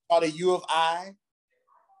 He taught at U of I.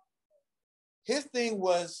 His thing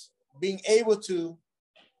was being able to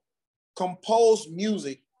compose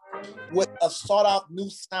music with a sought out new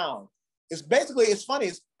sound. It's funny.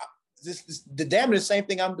 It's the damn the same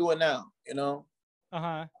thing I'm doing now, you know?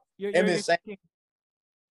 You're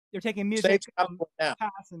taking music now.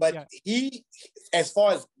 But he, as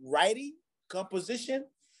far as writing, composition,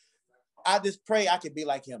 I just pray I could be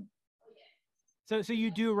like him. So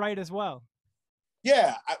you do write as well?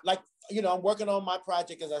 Yeah, I'm working on my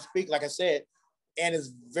project as I speak, like I said, and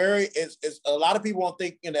it's a lot of people won't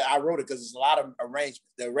think that I wrote it because it's a lot of arrangements.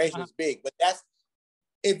 The arrangement is big, but that's,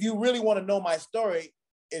 if you really want to know my story,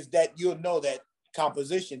 is that you'll know that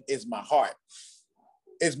composition is my heart.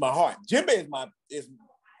 It's my heart. Djembe is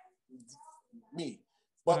me,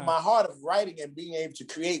 but my heart of writing and being able to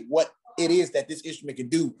create what it is that this instrument can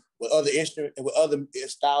do with other instruments and with other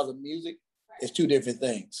styles of music is 2 different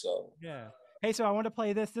things. So yeah. Hey, so I want to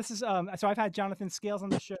play this. This is so I've had Jonathan Scales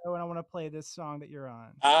on the show, and I want to play this song that you're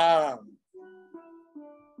on.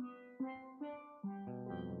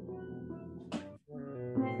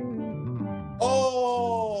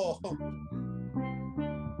 Oh.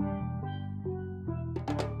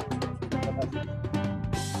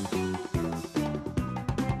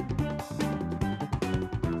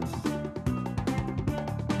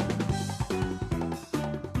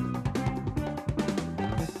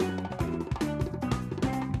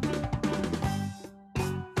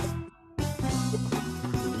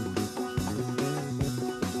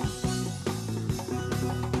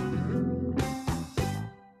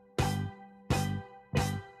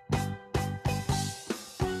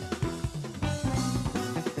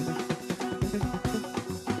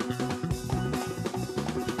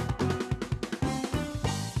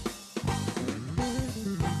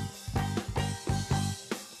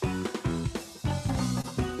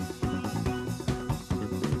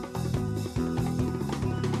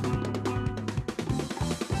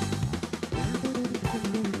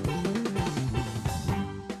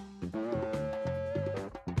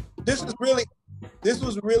 this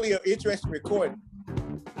was really an interesting recording.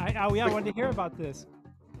 I wanted to hear about this.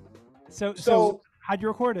 So how'd you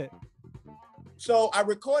record it? So I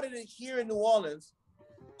recorded it here in New Orleans,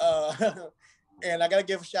 and I gotta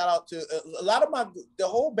give a shout out to a lot of the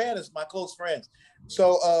whole band is my close friends.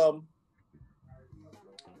 So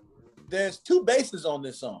there's 2 basses on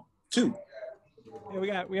this song. 2.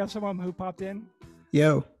 Yeah, we have someone who popped in.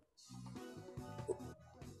 Yo.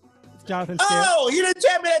 It's Jonathan. Oh, you didn't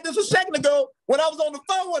tell me that just a second ago when I was on the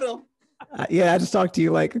phone with him. Yeah, I just talked to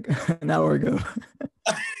you like an hour ago.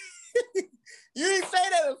 You didn't say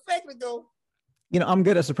that a second ago. You know, I'm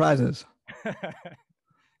good at surprises.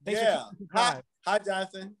 Yeah. Hi,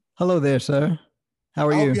 Jonathan. Hello there, sir. How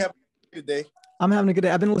are you? Hope you have a good day. I'm having a good day.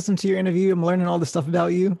 I've been listening to your interview. I'm learning all this stuff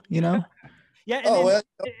about you, you know? Yeah.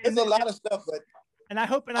 There's a lot of stuff, but I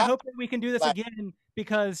hope that we can do this again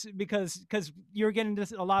because you're getting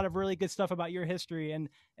into a lot of really good stuff about your history and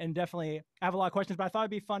definitely I have a lot of questions, but I thought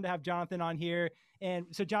it'd be fun to have Jonathan on here. And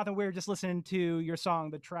so Jonathan, we were just listening to your song,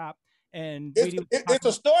 The Trap, and it's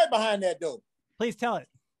a story behind that though. Please tell it.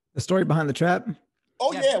 The story behind The Trap?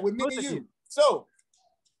 Oh yeah, with me and you. So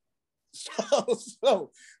I was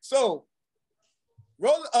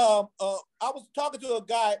talking to a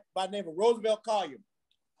guy by the name of Roosevelt Collier.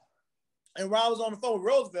 And while I was on the phone with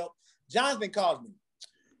Roosevelt, Jonathan calls me.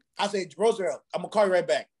 I said, Roosevelt, I'm gonna call you right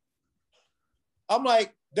back. I'm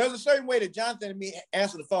like, there's a certain way that Jonathan and me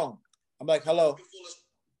answer the phone. I'm like, hello,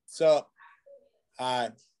 what's up?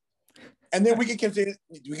 Hi. And then we can continue,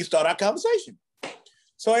 we can start our conversation.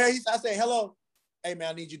 So I say, hello. Hey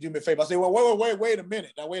man, I need you to do me a favor. I say, well, wait a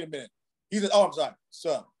minute. Now wait a minute. He said, oh, I'm sorry. What's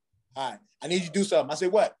up? Hi. I need you to do something. I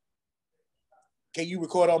said, what? Can you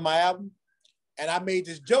record on my album? And I made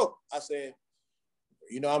this joke. I said,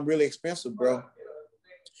 you know, I'm really expensive, bro.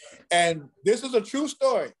 And this is a true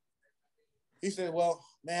story. He said, well,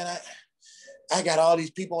 man, I got all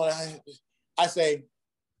these people. And I say,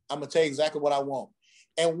 I'm going to tell you exactly what I want.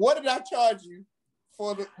 And what did I charge you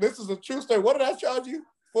for this is a true story. What did I charge you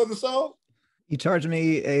for the song? You charged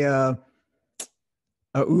me a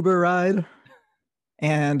Uber ride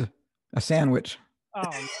and a sandwich. Oh,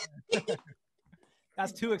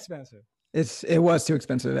 that's too expensive. It was too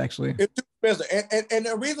expensive, actually. It's too expensive. And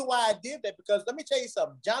the reason why I did that, because let me tell you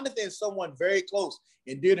something. Jonathan is someone very close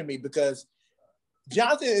and dear to me because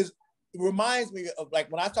Jonathan reminds me of, like,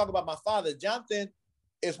 when I talk about my father, Jonathan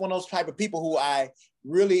is one of those type of people who I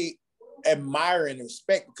really admire and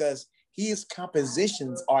respect because his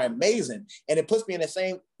compositions are amazing. And it puts me in the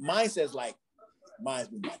same mindset as, like,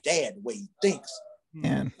 reminds me of my dad, the way he thinks.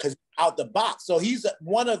 Because out the box. So he's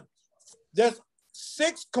one of, there's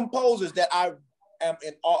 6 composers that I am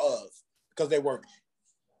in awe of because they work.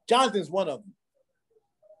 Jonathan's one of them.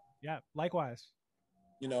 Yeah, likewise.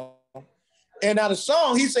 You know, and now the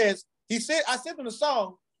song, I sent him the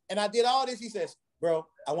song and I did all this. He says, bro,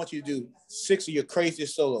 I want you to do 6 of your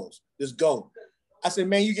craziest solos. Let's go. I said,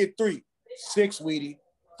 man, you get 3. 6, Weedie.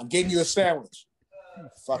 I'm getting you a sandwich.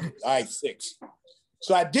 Fuck it. All right, 6.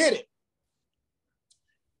 So I did it.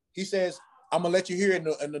 He says, I'm gonna let you hear it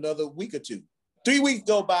in another week or 2. 3 weeks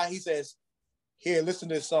go by, he says, here, listen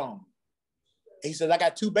to this song. He says, I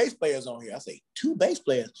got 2 bass players on here. I say, 2 bass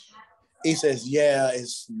players? He says, yeah,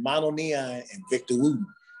 it's Mono Neon and Victor Wooten.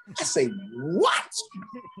 I say, what?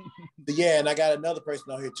 Yeah, and I got another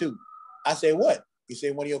person on here too. I say, what? He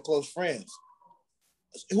said, one of your close friends.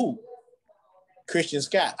 I say, who? Christian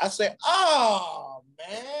Scott. I say, oh,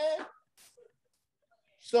 man.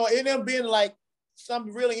 So it ended up being like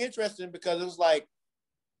something really interesting because it was like,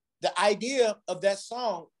 the idea of that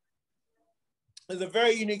song is a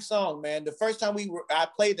very unique song, man. The first time I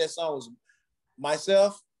played that song was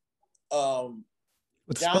myself,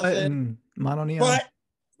 with Jonathan, Spud and Mono Neon.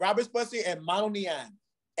 Robert Spudsy and Mono Neon.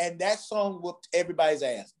 And that song whooped everybody's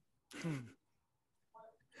ass.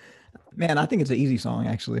 Man, I think it's an easy song,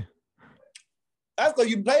 actually. That's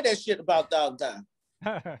because you play that shit about 1,000 times.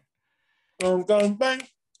 Bang,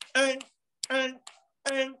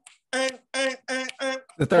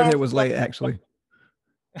 The third hit was late, actually.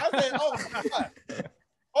 I said, oh my God.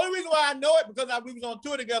 Only reason why I know it because we was on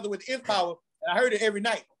tour together with Is Power and I heard it every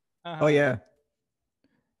night. Oh yeah.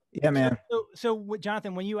 Yeah, man. So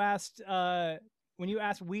Jonathan, when you asked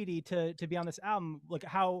Weedie to be on this album, like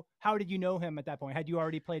how did you know him at that point? Had you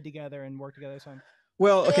already played together and worked together?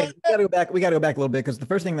 Well, okay, we gotta go back a little bit because the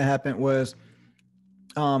first thing that happened was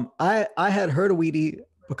I had heard of Weedie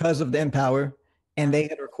because of the Empower, and they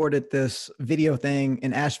had recorded this video thing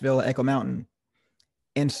in Asheville at Echo Mountain.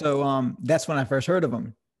 And so that's when I first heard of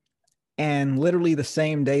him. And literally the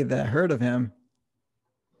same day that I heard of him,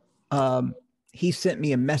 he sent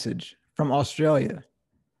me a message from Australia.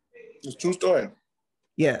 It's a true story.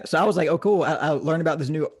 Yeah. So I was like, oh, cool. I learned about this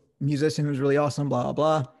new musician who's really awesome, blah, blah,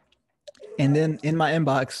 blah. And then in my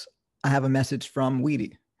inbox, I have a message from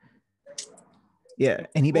Weedie. Yeah.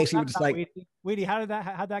 And he basically was just like, Weedie,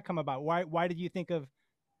 how'd that come about? Why did you think of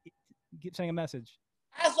sending a message?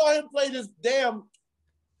 I saw him play this damn.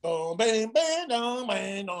 No,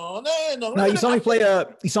 you saw me play. I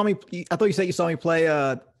thought you said you saw me play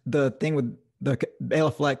the thing with the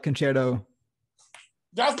Bela Fleck concerto.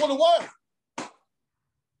 That's what it was.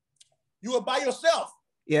 You were by yourself.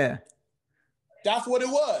 Yeah. That's what it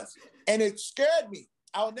was. And it scared me.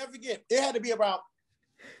 I'll never forget. It had to be about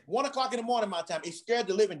 1 o'clock in the morning my time. It scared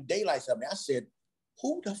the living daylights of me. I said,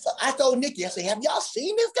 who the fuck? I told Nikki, I said, have y'all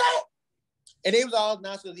seen this guy? And they was all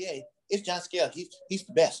nonsense. Yeah, it's John Scale. He's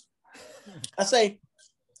the best. I say,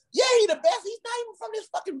 yeah, he's the best. He's not even from this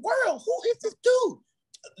fucking world. Who is this dude?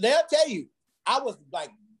 They'll tell you, I was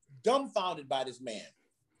like dumbfounded by this man.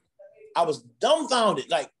 I was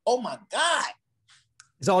dumbfounded. Like, oh my God.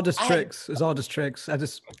 It's all just tricks. It's all just tricks.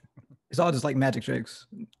 It's all just like magic tricks.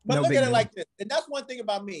 But no, look at it like this. And that's one thing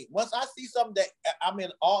about me. Once I see something that I'm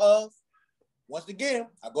in awe of, once again,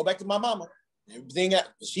 I go back to my mama. Everything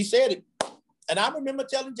she said it. And I remember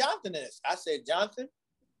telling Jonathan this. I said, Jonathan,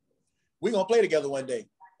 we're going to play together one day.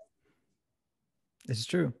 This is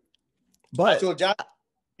true. But I told Jonathan,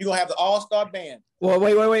 you're going to have the all-star band. Well,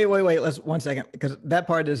 wait. Let's 1 second. Because that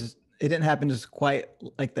part it didn't happen just quite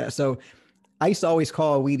like that. So I used to always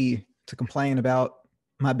call Weedie to complain about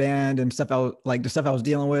my band and stuff the stuff I was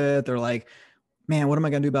dealing with, or like, man, what am I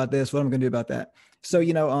going to do about this? What am I going to do about that? So,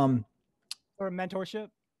 or mentorship.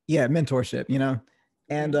 Yeah. Mentorship,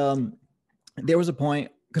 and, there was a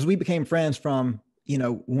point because we became friends from,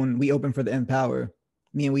 when we opened for the Empower,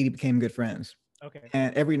 me and Weedie became good friends. Okay.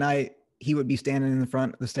 And every night he would be standing in the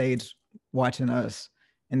front of the stage watching us.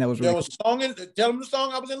 And that was really cool. Tell him the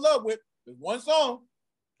song I was in love with. There's one song.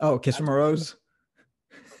 Oh, Kiss from a Rose.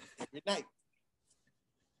 Every night.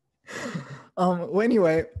 Well,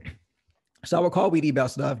 anyway, so I would call Weedie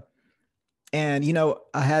about stuff. And,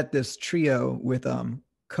 I had this trio with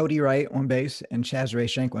Cody Wright on bass and Chaz Ray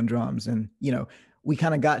Shank on drums. And, we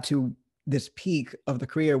kind of got to this peak of the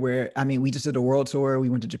career where, we just did a world tour. We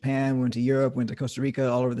went to Japan, we went to Europe, went to Costa Rica,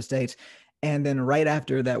 all over the States. And then right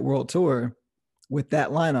after that world tour with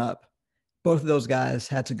that lineup, both of those guys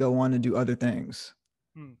had to go on and do other things.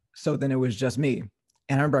 So then it was just me.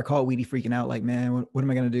 And I remember I called Weedie freaking out like, man, what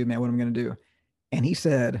am I going to do, man? What am I going to do? And he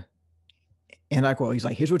said, and I quote, he's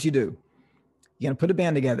like, here's what you do. You're going to put a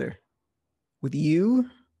band together with you,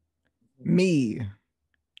 me,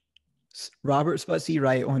 Robert Sputsy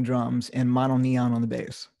Wright on drums, and Mono Neon on the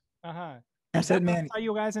bass. Uh-huh. I said, man. Are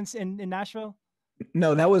you guys in Nashville?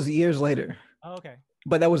 No, that was years later. Oh, okay.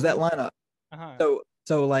 But that was that lineup. Uh-huh.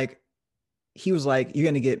 So like, he was like, you're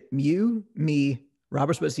going to get you, me,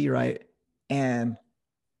 Robert Sputsy Wright, and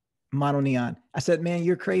Mono Neon. I said, man,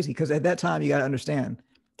 you're crazy. Because at that time, you got to understand,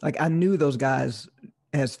 like, I knew those guys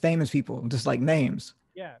as famous people, just like names.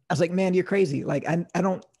 Yeah. I was like, man, you're crazy. Like, I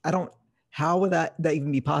don't, how would that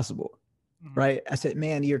even be possible? Mm-hmm. Right. I said,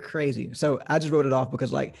 man, you're crazy. So I just wrote it off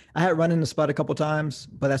because like I had run into Spud a couple times,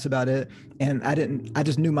 but that's about it. And I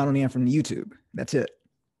just knew Mono Neon from YouTube. That's it.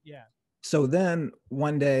 Yeah. So then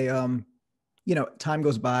one day, time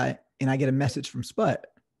goes by and I get a message from Spud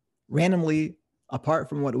randomly, apart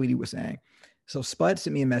from what Weedie was saying. So Spud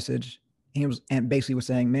sent me a message and basically was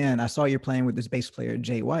saying, man, I saw you're playing with this bass player,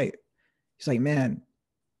 Jay White. He's like, man,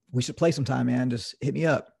 we should play sometime, man. Just hit me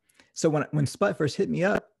up. So when Spud first hit me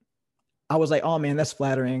up, I was like, oh man, that's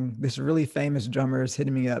flattering. This really famous drummer is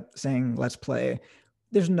hitting me up saying, let's play.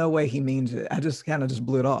 There's no way he means it. I just kind of just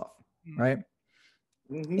blew it off. Right.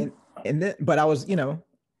 Mm-hmm. And then, but I was,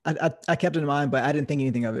 I kept it in mind, but I didn't think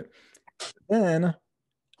anything of it. Then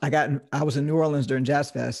I was in New Orleans during Jazz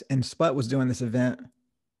Fest and Spud was doing this event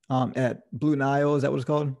at Blue Nile. Is that what it's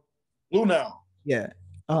called? Blue Nile. Yeah.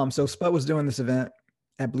 So Spud was doing this event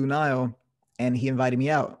at Blue Nile and he invited me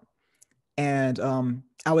out. And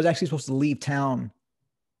I was actually supposed to leave town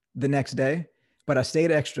the next day, but I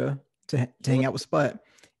stayed extra to hang out with Spud.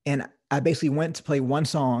 And I basically went to play one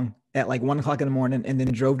song at like 1 o'clock in the morning and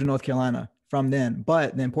then drove to North Carolina from then.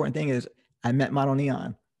 But the important thing is I met Mono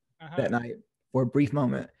Neon that night for a brief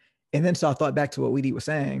moment. And then so I thought back to what Weedie was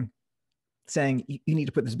saying you need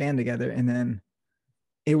to put this band together. And then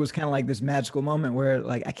it was kind of like this magical moment where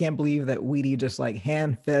like, I can't believe that Weedie just like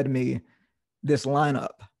hand fed me this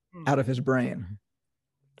lineup out of his brain.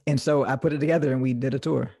 And so I put it together and we did a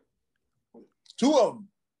tour. 2 of them.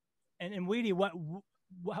 And Weedie,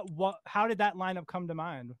 what how did that lineup come to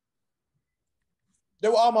mind? They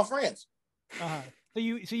were all my friends. So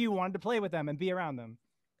you wanted to play with them and be around them.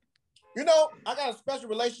 You know, I got a special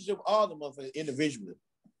relationship with all of them individually.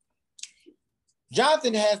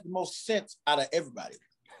 Jonathan has the most sense out of everybody.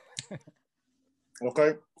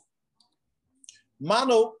 Okay.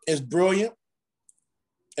 Mono is brilliant,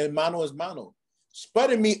 and Mono is Mono.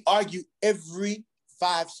 Spud and me argue every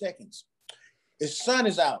 5 seconds. His sun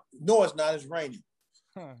is out. No, it's not. It's raining.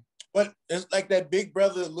 Huh. But it's like that big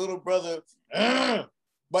brother, little brother.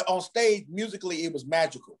 But on stage, musically, it was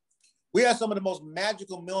magical. We had some of the most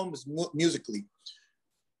magical moments musically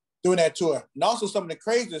during that tour. And also some of the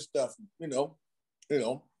craziest stuff, you know.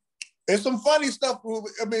 There's some funny stuff.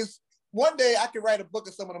 I mean, one day I could write a book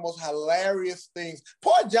of some of the most hilarious things.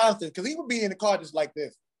 Poor Jonathan, because he would be in the car just like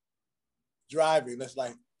this, driving. That's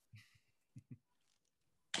like,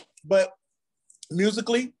 but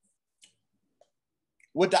musically,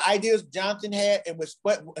 with the ideas Jonathan had, and with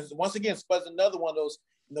Spud, once again, Spud's another one of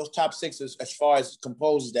those top 6 as far as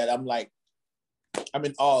composers that I'm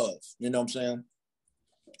in awe of. You know what I'm saying?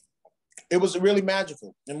 It was really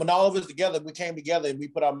magical. And when all of us together, we came together and we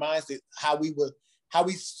put our minds to how we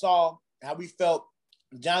felt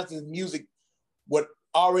Jonathan's music it was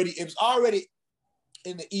already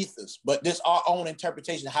in the ethos, but this our own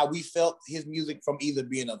interpretation of how we felt his music from either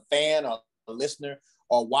being a fan or a listener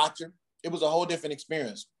or watcher. It was a whole different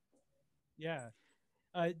experience. Yeah.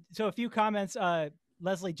 So a few comments.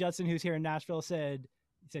 Leslie Judson, who's here in Nashville, said,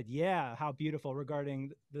 yeah, how beautiful,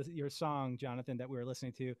 regarding your song, Jonathan, that we were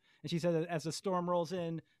listening to. And she said, as the storm rolls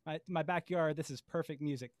in my backyard, this is perfect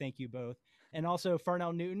music. Thank you both. And also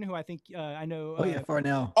Farnell Newton, who I think I know. Oh, yeah,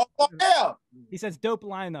 Farnell. Oh, yeah. He says, dope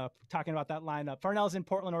lineup, talking about that lineup. Farnell's in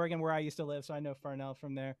Portland, Oregon, where I used to live, so I know Farnell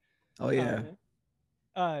from there. Oh, yeah.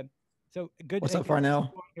 So good. What's up,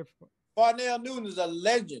 Farnell? Farnell Newton is a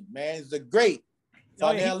legend, man. He's a great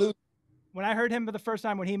Farnell Newton. When I heard him for the first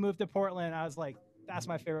time when he moved to Portland, I was like, that's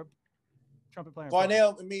my favorite trumpet player.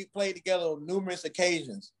 Farnell and me played together on numerous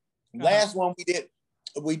occasions. Last one we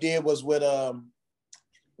did was with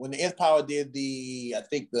when the Nth Power did the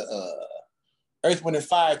Earth, Wind and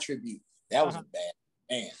Fire tribute. That was a bad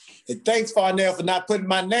man. And thanks, Farnell, for not putting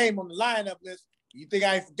my name on the lineup list. You think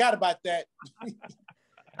I ain't forgot about that?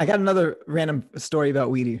 I got another random story about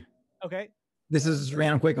Weedie. Okay. This is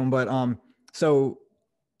random quick one, but so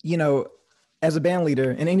you know, as a band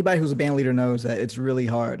leader, and anybody who's a band leader knows that it's really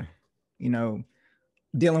hard, you know,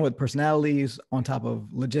 dealing with personalities on top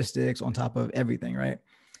of logistics, on top of everything, right?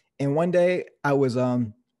 And one day I was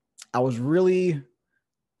really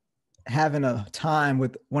having a time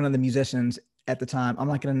with one of the musicians at the time. I'm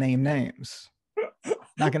not going to name names,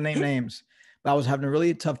 but I was having a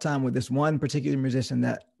really tough time with this one particular musician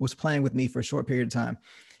that was playing with me for a short period of time.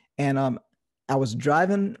 And I was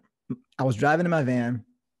driving in my van,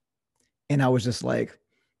 and I was just like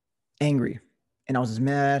angry, and I was just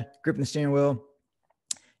mad, gripping the steering wheel,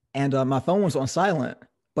 and my phone was on silent,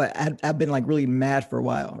 but I've been like really mad for a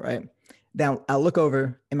while, right? Now I look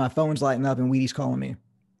over and my phone's lighting up and Weedie's calling me,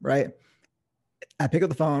 right? I pick up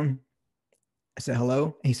the phone. I said,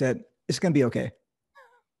 hello. And he said, it's going to be okay.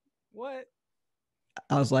 What?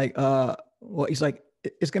 I was like, well, he's like,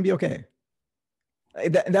 it's going to be okay.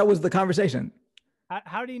 That was the conversation.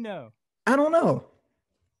 How do you know? I don't know.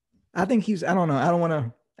 I think I don't know. I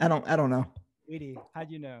don't know. Weedie, how'd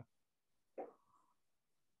you know?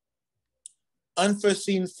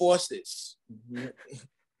 Unforeseen forces.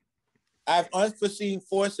 I have unforeseen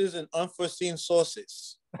forces and unforeseen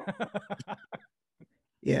sources.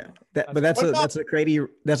 Yeah, that's a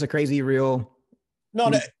crazy real. No,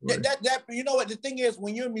 that you know what the thing is,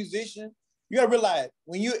 when you're a musician, you gotta realize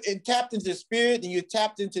when you're tapped into spirit and you're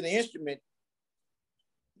tapped into the instrument,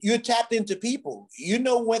 you're tapped into people. You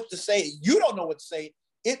know what to say. You don't know what to say.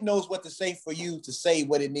 It knows what to say for you to say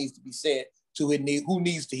what it needs to be said to who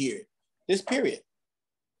needs to hear it. This period.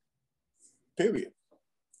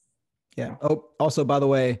 Yeah. Oh, also, by the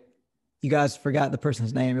way, you guys forgot the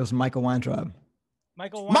person's name. It was Michael Weintraub.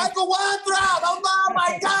 Michael Weintraub! Oh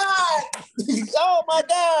my God! Oh my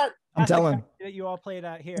God! I'm telling. That you all played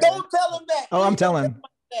out here. Don't tell him that. Oh, I'm telling.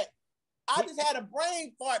 I just had a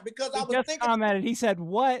brain fart because I was thinking. Commented. He said,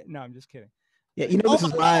 "What?" No, I'm just kidding. Yeah, you know this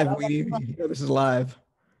is live. You know this is live.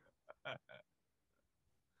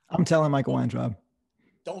 I'm telling Michael Weintraub.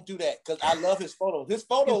 Don't do that because I love his photos. His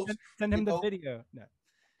photos. Send him the video. No.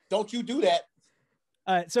 Don't you do that.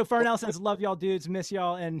 So Farnell says, "Love y'all dudes, miss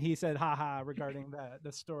y'all," and he said, "Ha regarding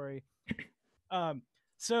the story.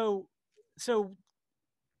 So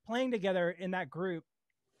playing together in that group,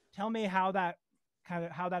 tell me how that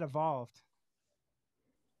evolved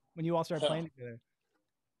when you all started playing together.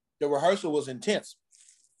 The rehearsal was intense.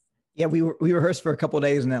 Yeah, we rehearsed for a couple of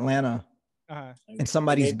days in Atlanta, in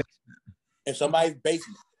somebody's basement. In somebody's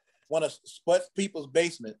basement. one of Sput's people's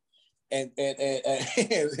basement, and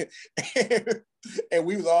and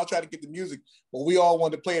we was all trying to get the music, but we all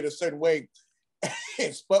wanted to play it a certain way.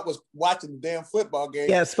 And Sput was watching the damn football game.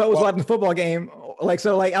 Yeah, Sput was watching the football game. Like,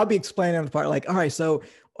 so like I'll be explaining the part, like, all right, so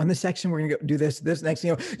on this section, we're gonna go do this next,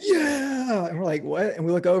 yeah. And we're like, what? And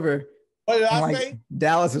we look over. What did I like, say?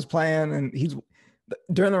 Dallas is playing, and he's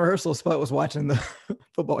during the rehearsal, Sput was watching the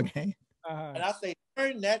football game. And I say,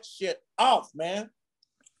 turn that shit off, man.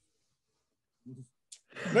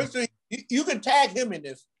 Make sure you can tag him in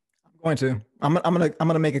this. I'm going to. I'm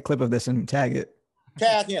gonna make a clip of this and tag it.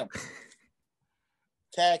 Tag him.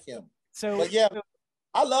 Tag him. So, but yeah,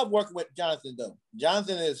 I love working with Jonathan though.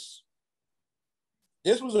 Jonathan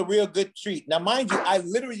this was a real good treat. Now, mind you, I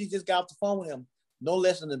literally just got off the phone with him no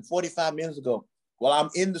less than 45 minutes ago while I'm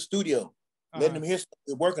in the studio, letting him hear stuff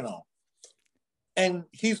we're working on. And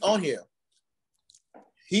he's on here.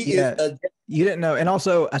 He is you didn't know. And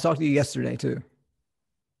also, I talked to you yesterday too.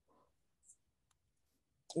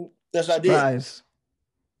 Yes, I did. Surprise.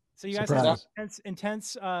 So you guys had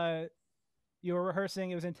intense you were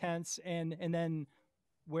rehearsing, it was intense, and then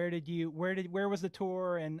where was the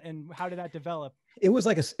tour, and how did that develop? It was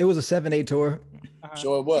a 7-day tour.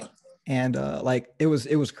 Sure it was. And like it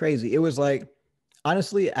was crazy. It was like,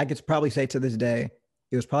 honestly, I could probably say to this day,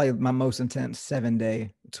 it was probably my most intense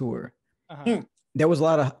 7-day tour. There was a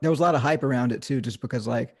lot of hype around it too, just because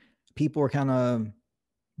like people were kind of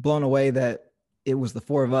blown away that it was the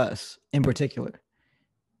four of us in particular.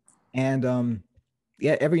 And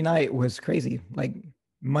yeah, every night was crazy, like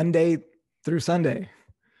Monday through Sunday.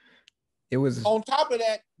 It was. On top of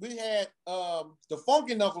that, we had the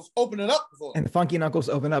Funky Knuckles opening up for us. And the Funky Knuckles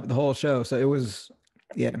opened up the whole show, so it was,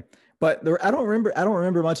 yeah. But I don't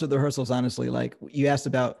remember much of the rehearsals, honestly. Like you asked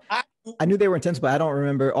about, I knew they were intense, but I don't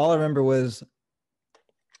remember. All I remember was,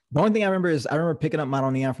 the only thing I remember picking up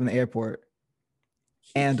Mamady Keita from the airport,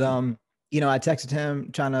 and I texted him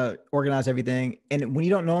trying to organize everything. And when you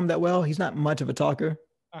don't know him that well, he's not much of a talker.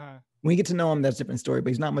 When you get to know him, that's a different story,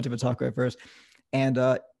 but he's not much of a talker at first. And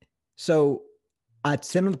so I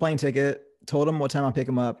sent him the plane ticket, told him what time I pick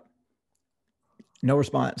him up. No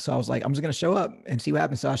response. So I was like, I'm just going to show up and see what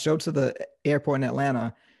happens. So I showed to the airport in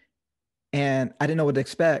Atlanta, and I didn't know what to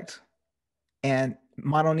expect. And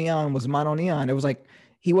Mamady Keita was Mamady Keita. It was like,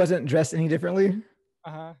 he wasn't dressed any differently.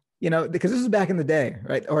 Because this is back in the day,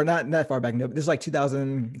 right? Or not that far back in the day. This is like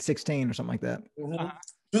 2016 or something like that.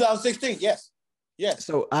 2016, yes. Yes.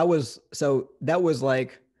 So that was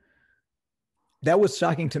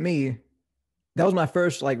shocking to me. That was my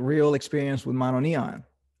first like real experience with Mamady Keita.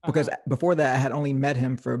 Because before that, I had only met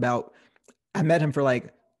him for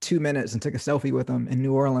like 2 minutes and took a selfie with him in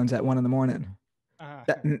New Orleans at 1 a.m.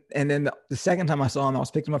 And then the second time I saw him, I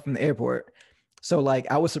was picking him up from the airport. So like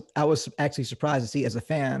I was actually surprised to see as a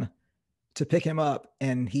fan to pick him up,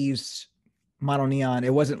 and he's Mamady Keita. It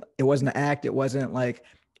wasn't an act. It wasn't like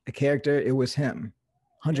a character. It was him,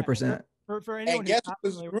 100%. For anyone, and guess who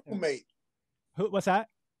was his roommate? What's that?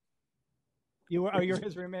 You're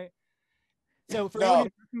his roommate. So for anyone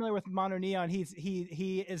who's familiar with Mamady Keita,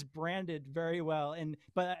 he is branded very well,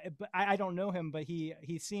 but I don't know him, but he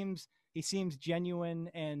seems genuine,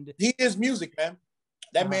 and he is music, man.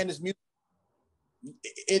 That man is music.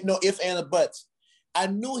 No ifs and a buts. I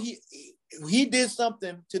knew he did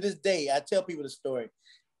something. To this day, I tell people the story.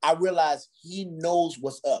 I realized he knows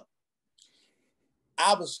what's up.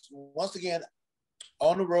 I was once again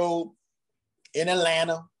on the road in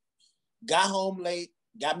Atlanta, got home late,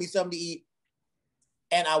 got me something to eat,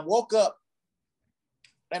 and I woke up.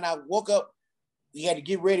 We had to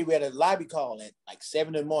get ready. We had a lobby call at like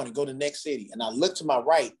 7 in the morning, go to the next city. And I looked to my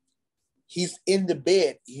right. He's in the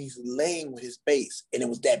bed. He's laying with his bass. And it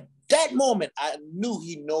was that moment I knew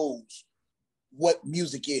he knows what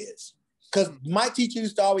music is. Because my teacher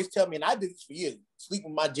used to always tell me, and I did this for years, sleep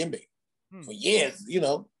with my djembe. For years,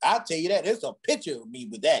 I'll tell you that. There's a picture of me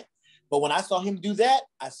with that. But when I saw him do that,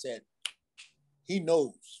 I said, he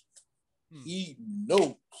knows. He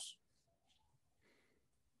knows.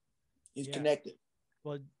 He's connected.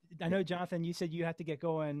 Well, I know, Jonathan, you said you have to get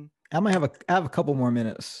going. I have a couple more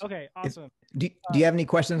minutes. Okay, awesome. Do you have any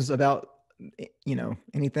questions about,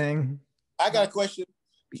 anything? I got a question.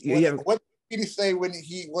 What did he say when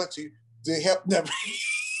he went to help them?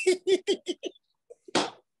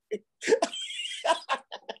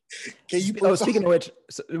 Speaking of which,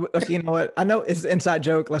 okay, you know what? I know it's an inside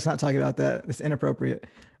joke. Let's not talk about that. It's inappropriate.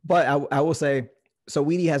 But I will say, so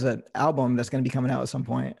Weedie has an album that's going to be coming out at some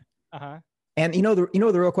point. And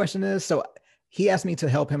the real question is, so he asked me to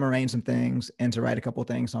help him arrange some things and to write a couple of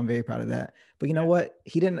things. So I'm very proud of that. But you know what?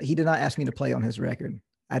 He did not ask me to play on his record.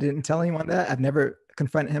 I didn't tell anyone that. I've never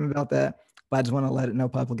confronted him about that, but I just want to let it know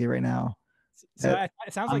publicly right now. So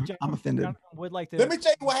it sounds like I'm offended. Jonathan would like to. Let me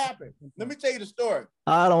tell you what happened. Let me tell you the story.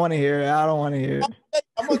 I don't want to hear it. I don't want to hear it.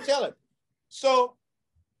 I'm gonna tell it. So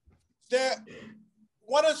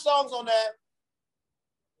one of the songs on that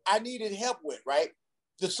I needed help with, right?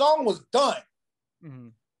 The song was done. Mm-hmm.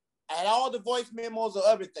 I had all the voice memos of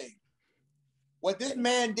everything. What this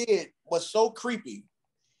man did was so creepy.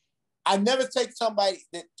 I never take somebody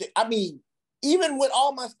I mean, even with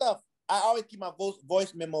all my stuff, I always keep my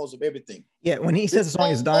voice memos of everything. Yeah, when he says the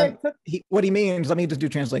song is done, what he means, let me just do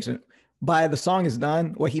translation. By the song is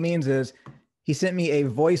done, what he means is he sent me a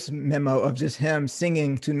voice memo of just him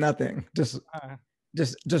singing to nothing. Just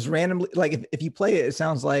randomly, like if you play it, it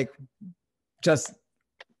sounds like just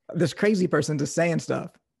this crazy person just saying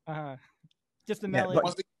stuff. Just the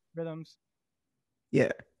melody, rhythms.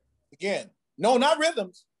 Yeah. Again, no, not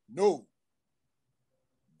rhythms. No,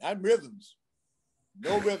 not rhythms.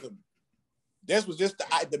 No rhythm. This was just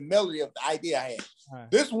the melody of the idea I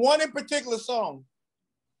had. This one in particular song,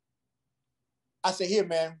 I said, here,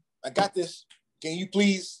 man, I got this. Can you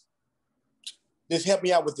please just help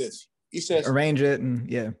me out with this? He says, arrange it and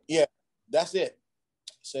yeah. Yeah, that's it.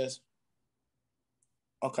 He says,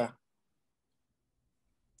 okay.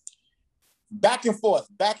 Back and forth,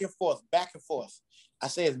 back and forth, back and forth. I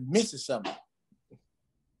say it's missing something.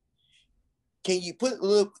 Can you put a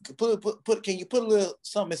little? Can you put a little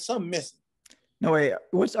something? It's something missing. No way.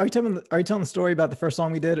 Are you telling the story about the first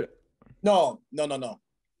song we did? No. Man, About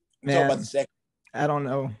the second. I don't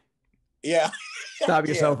know. Yeah. Stop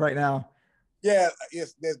yourself right now. Yeah.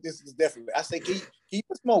 Yes. This is definitely. I say, can you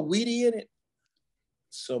put some more Weedie in it?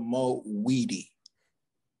 Some more Weedie.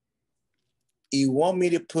 You want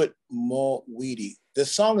me to put more Weedie? The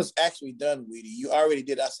song is actually done, Weedie. You already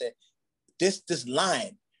did. I said this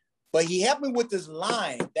line. But he helped me with this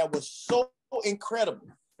line that was so incredible.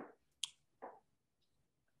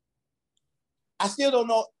 I still don't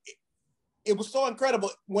know. It was so incredible.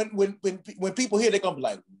 When people hear, they're gonna be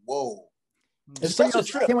like, "Whoa!" It's such a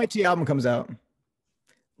trip. I can't wait till the album comes out.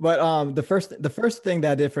 But the first thing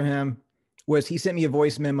that I did for him was he sent me a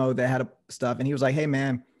voice memo that had stuff, and he was like, "Hey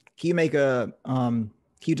man, can you make can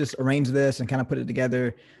you just arrange this and kind of put it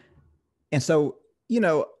together?" And so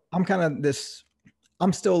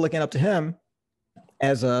I'm still looking up to him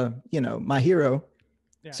as my hero.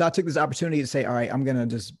 Yeah. So I took this opportunity to say, all right, I'm going to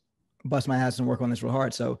just bust my ass and work on this real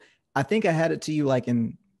hard. So I think I had it to you like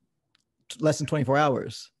in less than 24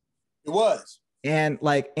 hours. It was. And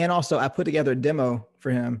also I put together a demo for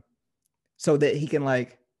him so that he can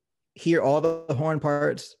like hear all the horn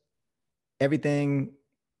parts, everything.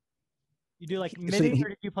 You do like MIDI, or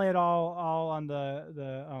did you play it all on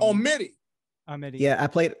the on MIDI? MIDI. Yeah, I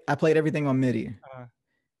played everything on MIDI.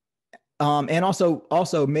 And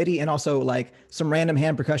also MIDI, and also like some random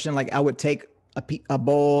hand percussion. Like I would take a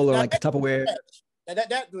bowl or like a Tupperware.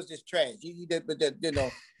 That was just trash. He did, but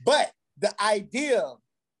but the idea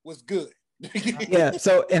was good. Yeah.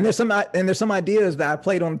 So and there's some ideas that I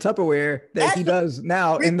played on Tupperware that he does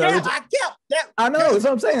now. I know. That's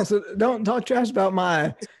what I'm saying. So don't talk trash about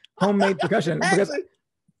my homemade percussion because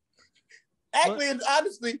actually, and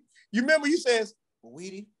honestly, you remember you says, well,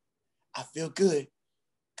 Weedie, I feel good.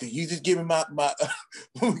 Could you just give me my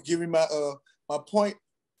point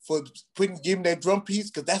for giving that drum piece?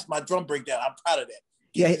 Because that's my drum breakdown. I'm proud of that.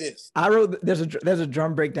 Yeah, I wrote. There's a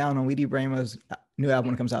drum breakdown on Weedie Braimah's new album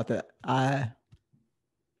when it comes out. It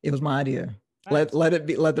was my idea. Nice. Let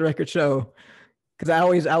the record show. Because I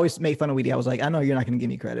always make fun of Weedie. I was like, I know you're not going to give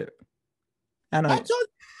me credit. I know.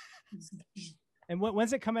 And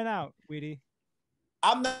when's it coming out, Weedie?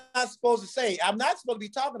 I'm not supposed to say. I'm not supposed to be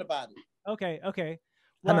talking about it. Okay.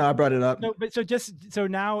 Well, I know I brought it up. So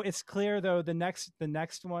now it's clear though the next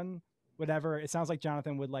one, whatever. It sounds like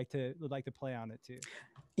Jonathan would like to play on it too.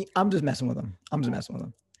 I'm just messing with him.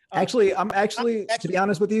 Actually, to be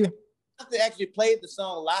honest with you, I actually played the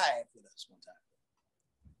song live with us one time.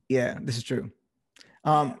 Yeah, this is true.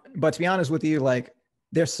 But to be honest with you, like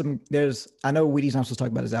I know Weedie's not supposed to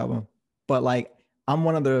talk about his album, but like I'm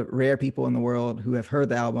one of the rare people in the world who have heard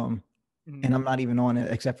the album, and I'm not even on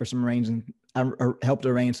it except for some arranging. I helped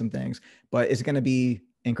arrange some things, but it's going to be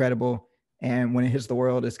incredible. And when it hits the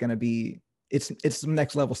world, it's going to be, it's some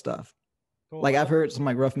next level stuff. Cool. Like I've heard some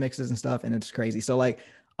like rough mixes and stuff, and it's crazy. So like,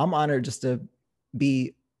 I'm honored just to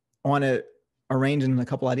be on it, arranging a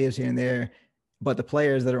couple ideas here and there, but the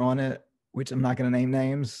players that are on it, which I'm not going to name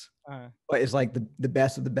names, but it's like the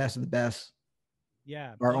best of the best of the best.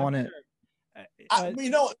 Yeah. Are on it. One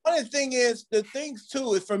of the things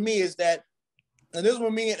too is for me is that, and this is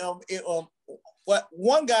what me and Well,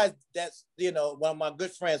 one guy that's, you know, one of my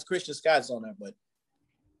good friends, Christian Scott's on there,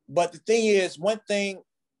 but the thing is, one thing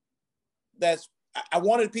that's, I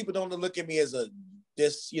wanted people don't look at me as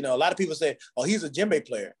you know, a lot of people say, oh, he's a djembe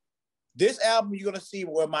player. This album, you're going to see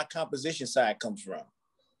where my composition side comes from.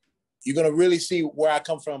 You're going to really see where I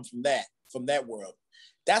come from that world.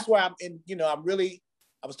 That's where I'm in, you know,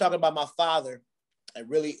 I was talking about my father and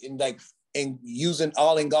really in using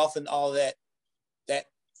engulfing all that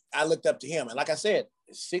I looked up to him. And like I said,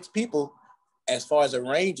 6 people as far as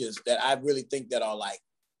arrangers that I really think that are like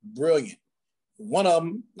brilliant. One of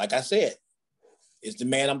them, like I said, is the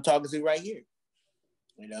man I'm talking to right here.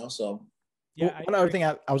 You know, so. Yeah. One other thing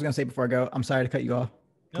I was going to say before I go, I'm sorry to cut you off,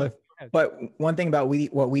 Cliff. No, but one thing about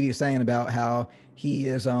what Weedie is saying about how he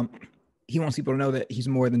is, he wants people to know that he's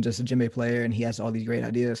more than just a djembe player and he has all these great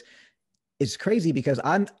ideas. It's crazy because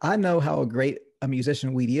I know how great a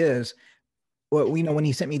musician Weedie is. Well, we know when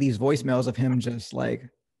he sent me these voicemails of him just like,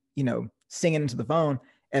 you know, singing into the phone.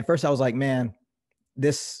 At first I was like, man,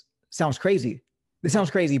 this sounds crazy. This sounds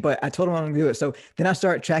crazy, but I told him I'm going to do it. So then I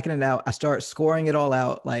start tracking it out. I start scoring it all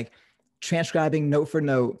out, like transcribing note for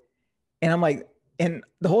note. And I'm like, and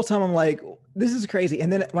the whole time I'm like, this is crazy.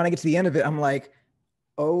 And then when I get to the end of it, I'm like,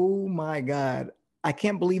 oh my God, I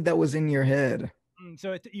can't believe that was in your head.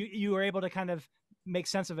 So you were able to kind of make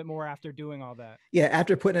sense of it more after doing all that. Yeah,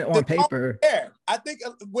 after putting it on paper. Yeah, I think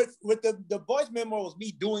with the voice memo was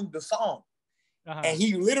me doing the song. And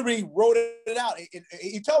he literally wrote it out.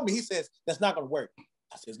 He told me, he says, that's not going to work.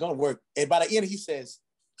 I said, it's going to work. And by the end, he says,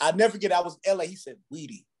 I'll never forget, I was in LA. He said,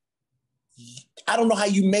 Weedie, I don't know how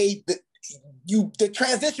you made the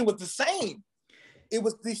transition was the same. It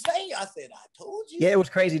was the same. I said, I told you. Yeah, it was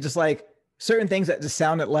crazy. Just like certain things that just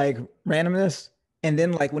sounded like randomness. And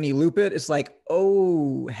then like when you loop it, it's like,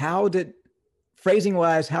 oh, phrasing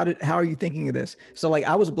wise, how are you thinking of this? So like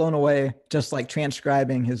I was blown away just like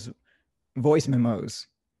transcribing his voice memos.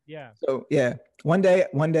 Yeah. So yeah, one day,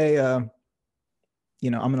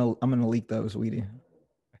 you know, I'm gonna leak those, Weedie.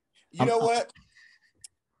 You know what?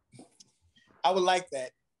 I would like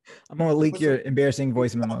that. I'm gonna leak your embarrassing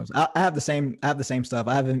voice memos. I have the same stuff.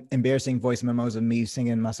 I have embarrassing voice memos of me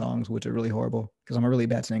singing my songs, which are really horrible because I'm a really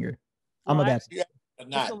bad singer. I'm a bad singer.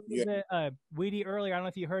 Weedie earlier, I don't know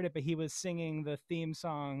if you heard it, but he was singing the theme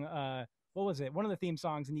song. What was it? One of the theme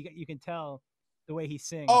songs, and you can tell the way he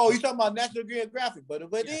sings. Oh, you're talking about National Geographic, but oh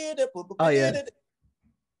yeah,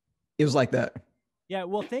 it was like that. Yeah,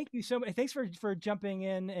 well, thank you so much. Thanks for jumping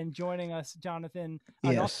in and joining us, Jonathan.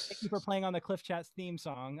 Yes. Also, thank you for playing on the Clif Chats theme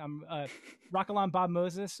song. Rockalon Bob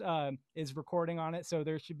Moses is recording on it, so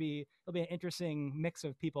it'll be an interesting mix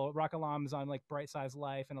of people. Rockalon's on like Bright Size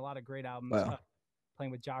Life and a lot of great albums. Wow.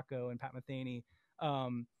 Playing with Jocko and Pat Metheny.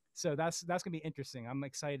 So that's gonna be interesting. I'm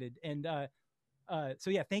excited. And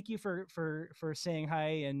so yeah, thank you for saying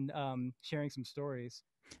hi and sharing some stories.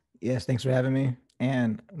 Yes, thanks for having me,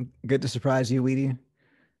 and good to surprise you, Weedie.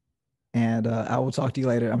 And I will talk to you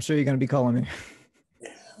later. I'm sure you're going to be calling me. Yeah,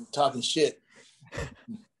 I'm talking shit.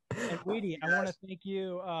 And Weedie, I want to thank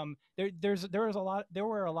you. There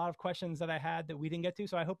were a lot of questions that I had that we didn't get to,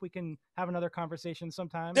 so I hope we can have another conversation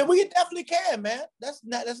sometime. Then we definitely can, man.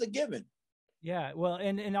 That's a given. Yeah, well,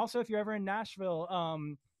 and also if you're ever in Nashville,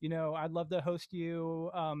 you know, I'd love to host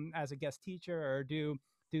you as a guest teacher or do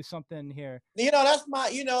something here. You know, that's my,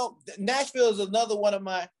 you know, Nashville is another one of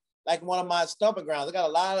my stomping grounds. I got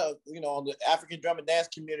a lot of, you know, on the African drum and dance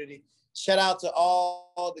community. Shout out to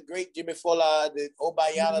all the great Jimmy Fola, the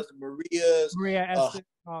Obayanas, the Marias,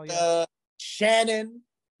 yeah. Shannon.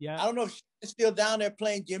 Yeah. I don't know if Shannon's still down there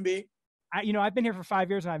playing djembe. I've been here for 5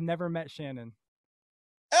 years and I've never met Shannon.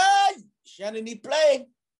 Shannon, he play.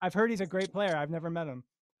 I've heard he's a great player. I've never met him.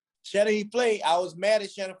 Shannon, he played. I was mad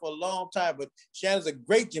at Shannon for a long time, but Shannon's a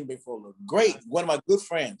great djembe Fola. Great. One of my good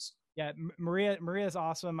friends. Yeah, Maria's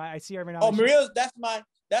awesome. I see her every now and then. Maria's, that's my,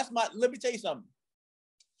 let me tell you something.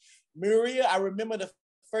 Maria, I remember the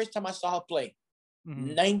first time I saw her play,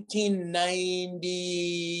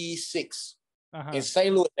 1996 in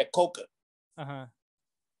St. Louis at Coca. I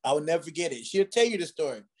will never forget it. She'll tell you the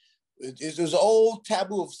story. It was an old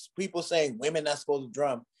taboo of people saying women not supposed to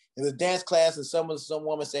drum. It was a dance class and some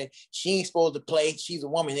woman said she ain't supposed to play. She's a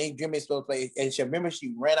woman, ain't supposed to play. And she remember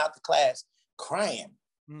she ran out the class crying.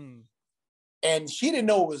 And she didn't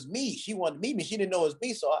know it was me. She wanted to meet me. She didn't know it was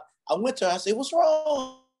me. So I went to her. I said, what's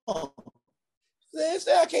wrong? She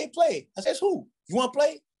said, I can't play. I said, who? You want to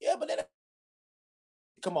play? Yeah, but then,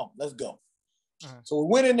 come on, let's go. So we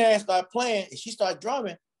went in there and started playing. And she started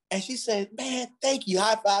drumming. And she said, man, thank you.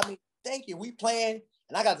 High five me. Thank you. We playing.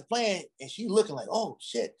 And I got to playing. And she looking like, oh,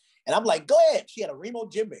 shit. And I'm like, go ahead. She had a Remo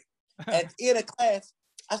djembe. At the end of class,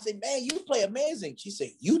 I said, man, you play amazing. She said,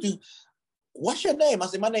 you do. What's your name? I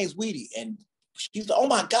said, my name's Weedie. And she's like, oh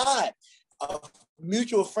my God. A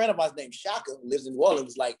mutual friend of ours named Shaka, who lives in New Orleans,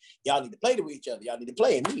 was like, y'all need to play with each other. Y'all need to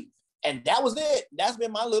play and meet. And that was it. That's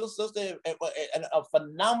been my little sister, and a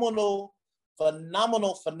phenomenal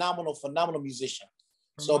musician.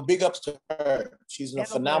 So big ups to her. She's a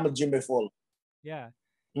phenomenal djembe fola. Yeah.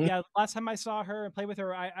 Yeah, last time I saw her and played with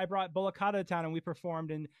her, I brought Bolakata to town and we performed.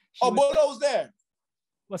 And Bolo was there.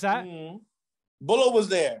 What's that? Bolo was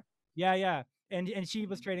there. Yeah. And she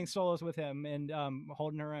was trading solos with him and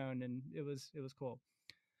holding her own, and it was cool.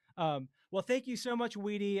 Well, thank you so much,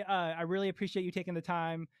 Weedie. I really appreciate you taking the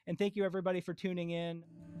time, and thank you everybody for tuning in.